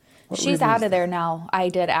she's out of there now. I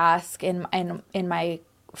did ask in my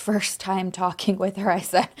first time talking with her, I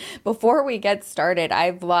said, before we get started,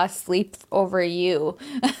 I've lost sleep over you,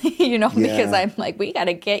 because I'm like, we got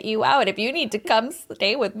to get you out. If you need to come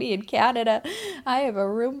stay with me in Canada, I have a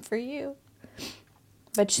room for you.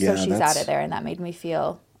 But so she's out of there, and that made me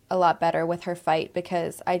feel a lot better with her fight,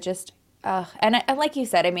 because I just, and like you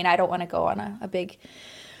said, I mean, I don't want to go on a big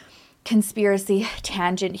conspiracy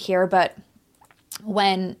tangent here, but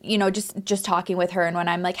when, just talking with her, and when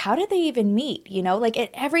I'm like, how did they even meet?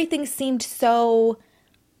 Everything seemed so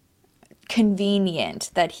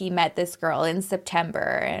convenient that he met this girl in September,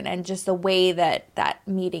 and just the way that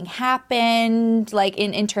meeting happened, like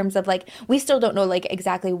in terms of like, we still don't know like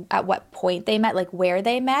exactly at what point they met, like where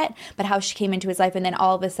they met, but how she came into his life. And then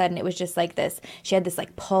all of a sudden it was just like this, she had this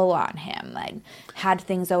like pull on him, and had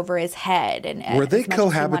things over his head. And were they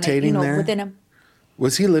cohabitating there?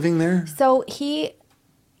 Was he living there? So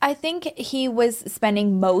I think he was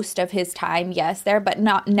spending most of his time, yes, there, but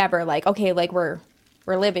never like, okay, like we're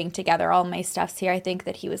living together. All my stuff's here. I think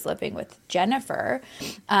that he was living with Jennifer,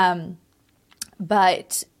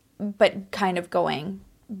 but kind of going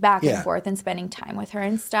back and forth and spending time with her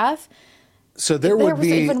and stuff. So there was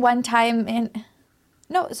even one time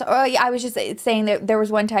I was just saying that there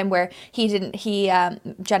was one time where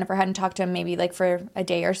Jennifer hadn't talked to him maybe like for a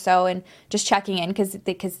day or so, and just checking in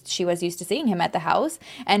because she was used to seeing him at the house,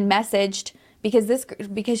 and messaged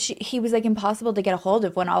because he was like impossible to get a hold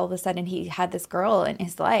of when all of a sudden he had this girl in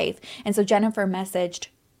his life. And so Jennifer messaged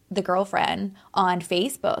the girlfriend on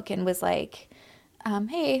Facebook and was like,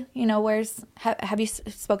 hey, have you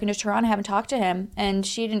spoken to Tehran? I haven't talked to him. And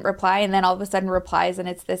she didn't reply. And then all of a sudden replies, and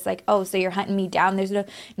it's this like, oh, so you're hunting me down. There's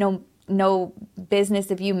no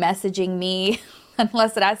business of you messaging me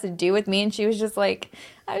unless it has to do with me. And she was just like,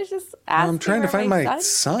 I was just asking. I'm trying to find my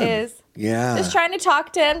son. Yeah. Just trying to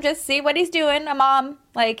talk to him, just see what he's doing. A mom,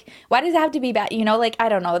 like, why does it have to be bad? Like, I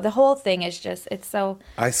don't know. The whole thing is just, it's so.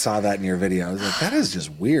 I saw that in your video. I was like, that is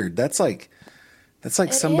just weird. That's like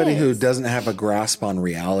somebody who doesn't have a grasp on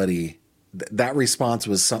reality. That response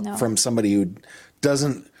was from somebody who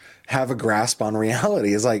doesn't have a grasp on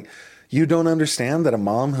reality. It's like, you don't understand that a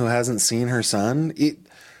mom who hasn't seen her son,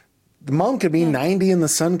 the mom could be 90 and the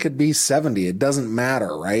son could be 70. It doesn't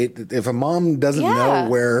matter, right? If a mom doesn't know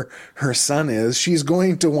where her son is, she's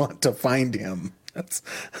going to want to find him.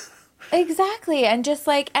 Exactly. And just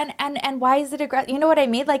like, and why is it aggressive? You know what I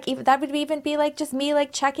mean? Like, even, that would even be like just me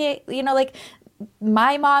like checking, like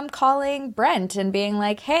my mom calling Brent and being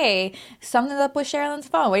like, hey, something's up with Sherilyn's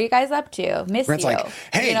phone. What are you guys up to? Miss Brent's you. Like,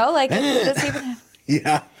 hey. Just even.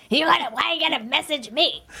 Yeah. Why are you going to message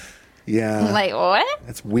me? Yeah. I'm like, what?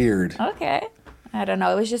 That's weird. Okay. I don't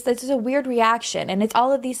know. It's just a weird reaction. And it's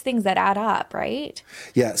all of these things that add up, right?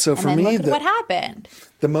 Yeah. So for me, what happened?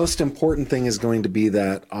 The most important thing is going to be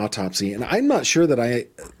that autopsy. And I'm not sure that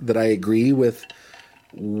I agree with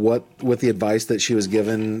the advice that she was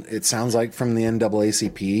given. It sounds like from the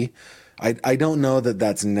NAACP. I don't know that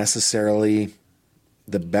that's necessarily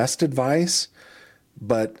the best advice,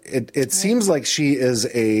 but it seems like she is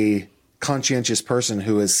a conscientious person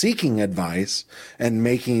who is seeking advice and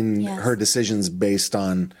making her decisions based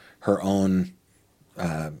on her own,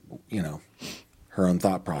 her own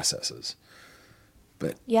thought processes.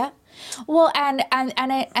 But well,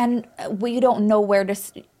 and we don't know where to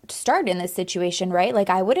start in this situation, right? Like,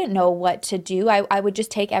 I wouldn't know what to do. I would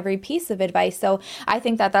just take every piece of advice. So I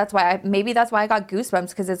think that's why I got goosebumps,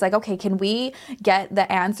 because it's like, okay, can we get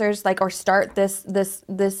the answers, like, or start this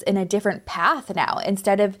in a different path now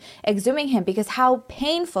instead of exhuming him? Because how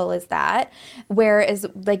painful is that? Whereas,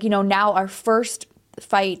 like, now our first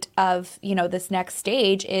fight of this next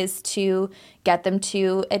stage is to get them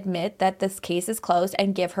to admit that this case is closed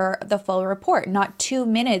and give her the full report, not 2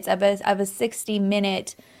 minutes of a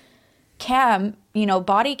 60-minute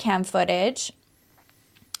body cam footage.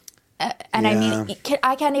 And I mean,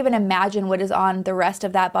 I can't even imagine what is on the rest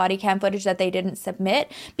of that body cam footage that they didn't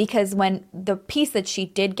submit, because when the piece that she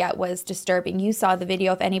did get was disturbing. You saw the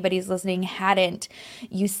video, if anybody's listening hadn't.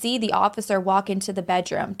 You see the officer walk into the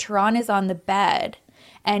bedroom. Tehran is on the bed,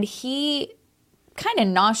 and he kind of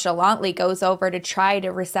nonchalantly goes over to try to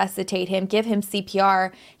resuscitate him, give him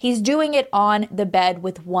CPR. He's doing it on the bed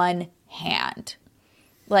with one hand.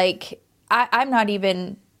 Like, I'm not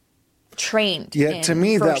even trained. Yeah, to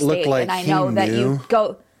me that looked like and I know that you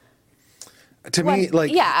go. To me,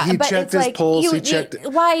 like, he checked his pulse. He checked.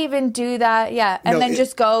 Why even do that? Yeah, and then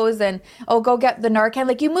just goes and go get the Narcan.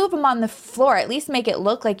 Like, you move him on the floor. At least make it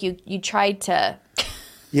look like you tried to.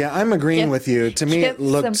 Yeah, I'm agreeing with you. To me, it give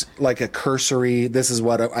looked like a cursory, this is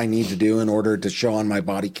what I need to do in order to show on my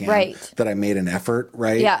body cam that I made an effort,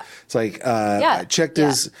 right? Yeah. It's like, checked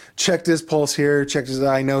his pulse here,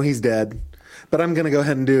 I know he's dead, but I'm going to go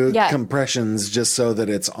ahead and do compressions just so that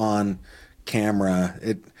it's on camera.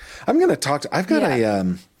 I'm going to talk to, I've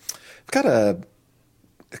got a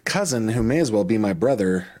cousin who may as well be my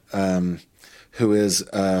brother, who is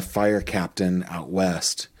a fire captain out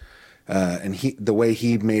west. And the way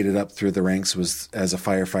he made it up through the ranks was as a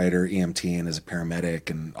firefighter, EMT, and as a paramedic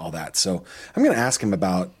and all that. So I'm going to ask him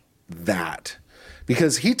about that,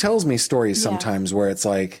 because he tells me stories sometimes where it's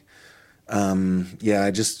like, by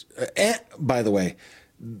the way,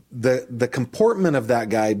 the comportment of that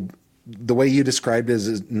guy, the way you described it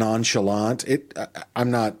is nonchalant.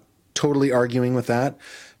 I'm not totally arguing with that,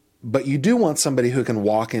 but you do want somebody who can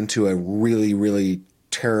walk into a really, really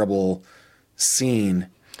terrible scene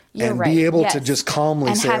be able to just calmly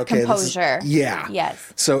and say, have okay, composure.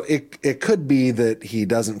 Yes. So it could be that he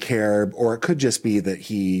doesn't care, or it could just be that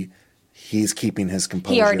he's keeping his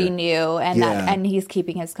composure. He already knew, and he's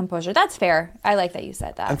keeping his composure. That's fair. I like that you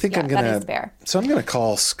said that. I think that is fair. So I'm gonna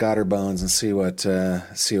call Scotter Bones and see what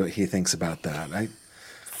he thinks about that.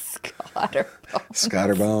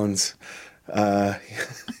 Scotter Bones.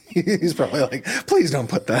 He's probably like, please don't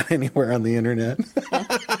put that anywhere on the internet.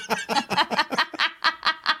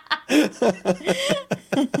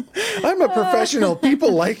 I'm a professional.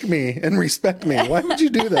 People like me and respect me. Why would you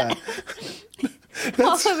do that?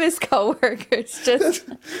 All of his coworkers just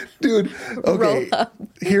dude. Okay,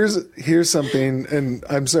 here's something, and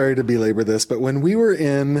I'm sorry to belabor this, but when we were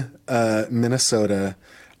in Minnesota,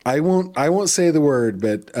 I won't say the word,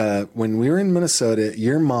 but when we were in Minnesota,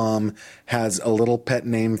 your mom has a little pet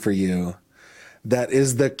name for you. That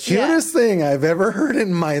is the cutest thing I've ever heard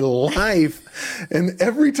in my life. And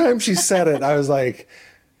every time she said it, I was like,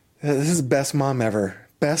 this is best mom ever.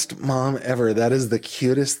 Best mom ever. That is the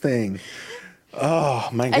cutest thing. Oh,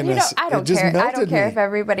 my goodness. I don't care. I don't care if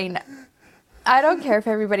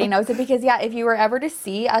everybody knows it, because if you were ever to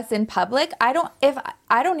see us in public, I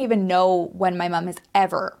don't even know when my mom has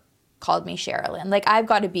ever called me Sherilyn. Like, I've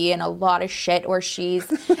got to be in a lot of shit where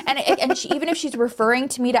she's and she, even if she's referring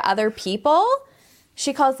to me to other people,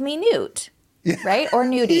 she calls me Newt, right? Or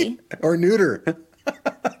Nudie. Or Neuter.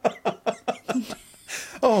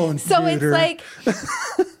 Oh, so neuter.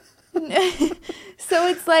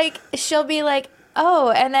 It's like she'll be like, oh,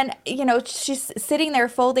 and then she's sitting there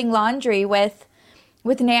folding laundry with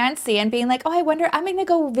Nancy and being like, oh, I wonder, I'm gonna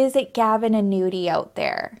go visit Gavin and Nudie out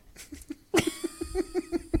there.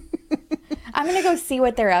 I'm gonna go see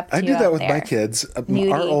what they're up to. I do that with my kids.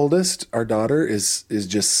 Nudie. Our oldest, our daughter, is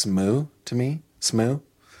just Smoo to me. Smoo.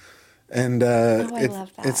 And I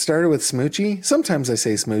love that. It started with Smoochie. Sometimes I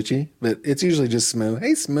say Smoochie, but it's usually just Smoo.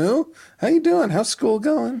 Hey, Smoo, how you doing? How's school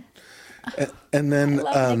going? And then I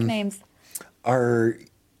love nicknames. Our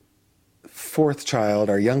fourth child,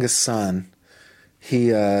 our youngest son,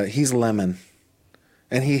 he's Lemon,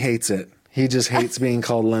 and he hates it. He just hates being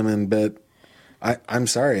called Lemon. But I'm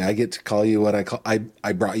sorry, I get to call you what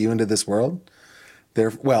I brought you into this world.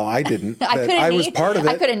 Well, I didn't. I was part of it.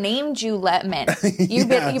 I could have named you Lemon. You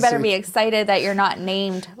better be excited that you're not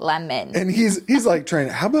named Lemon. And he's like trying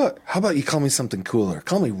to. How about you call me something cooler?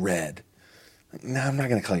 Call me Red. No, I'm not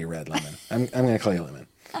going to call you Red, Lemon. I'm going to call you Lemon.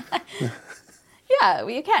 Yeah,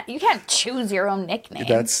 you can't choose your own nickname.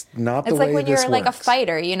 That's not the way this works. It's like when you're like a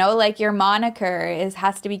fighter, like your moniker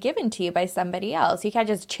has to be given to you by somebody else. You can't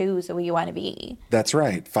just choose who you want to be. That's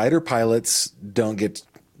right. Fighter pilots don't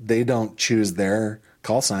choose their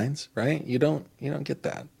call signs, right? You don't get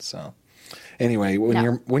that. So anyway,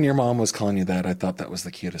 when your mom was calling you that, I thought that was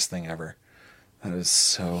the cutest thing ever. That was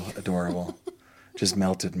so adorable. Just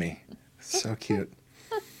melted me. So cute.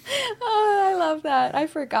 Oh, I love that. I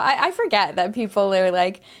forget that people are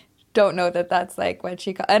like, don't know that that's like what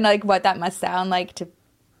she and like what that must sound like to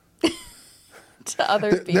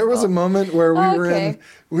other people. There was a moment where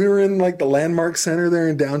we were in like the Landmark Center there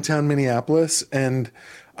in downtown Minneapolis, and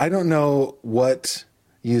I don't know what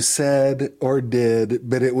you said or did,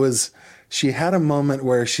 but she had a moment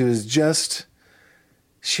where she was just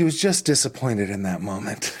disappointed in that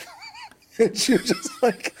moment. And she was just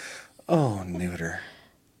like, oh, neuter.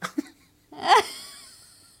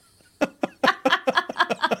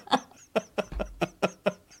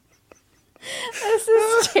 This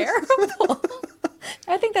is terrible.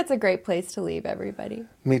 I think that's a great place to leave everybody.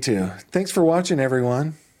 Me too. Thanks for watching,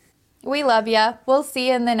 everyone. We love you. We'll see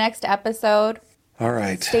you in the next episode. All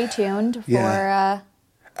right. Stay tuned for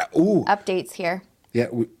updates here. Yeah.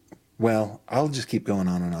 Well, I'll just keep going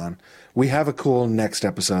on and on. We have a cool next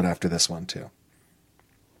episode after this one, too.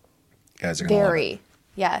 guys are going to love it.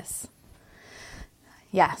 Yes.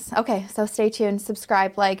 Yes. Okay, so stay tuned,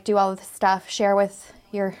 subscribe, like, do all of the stuff, share with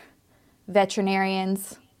your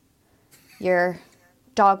veterinarians, your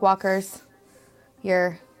dog walkers,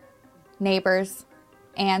 your neighbors,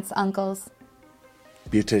 aunts, uncles,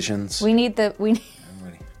 beauticians. We need the we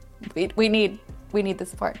need the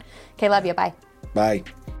support. Okay, love you. Bye. Bye.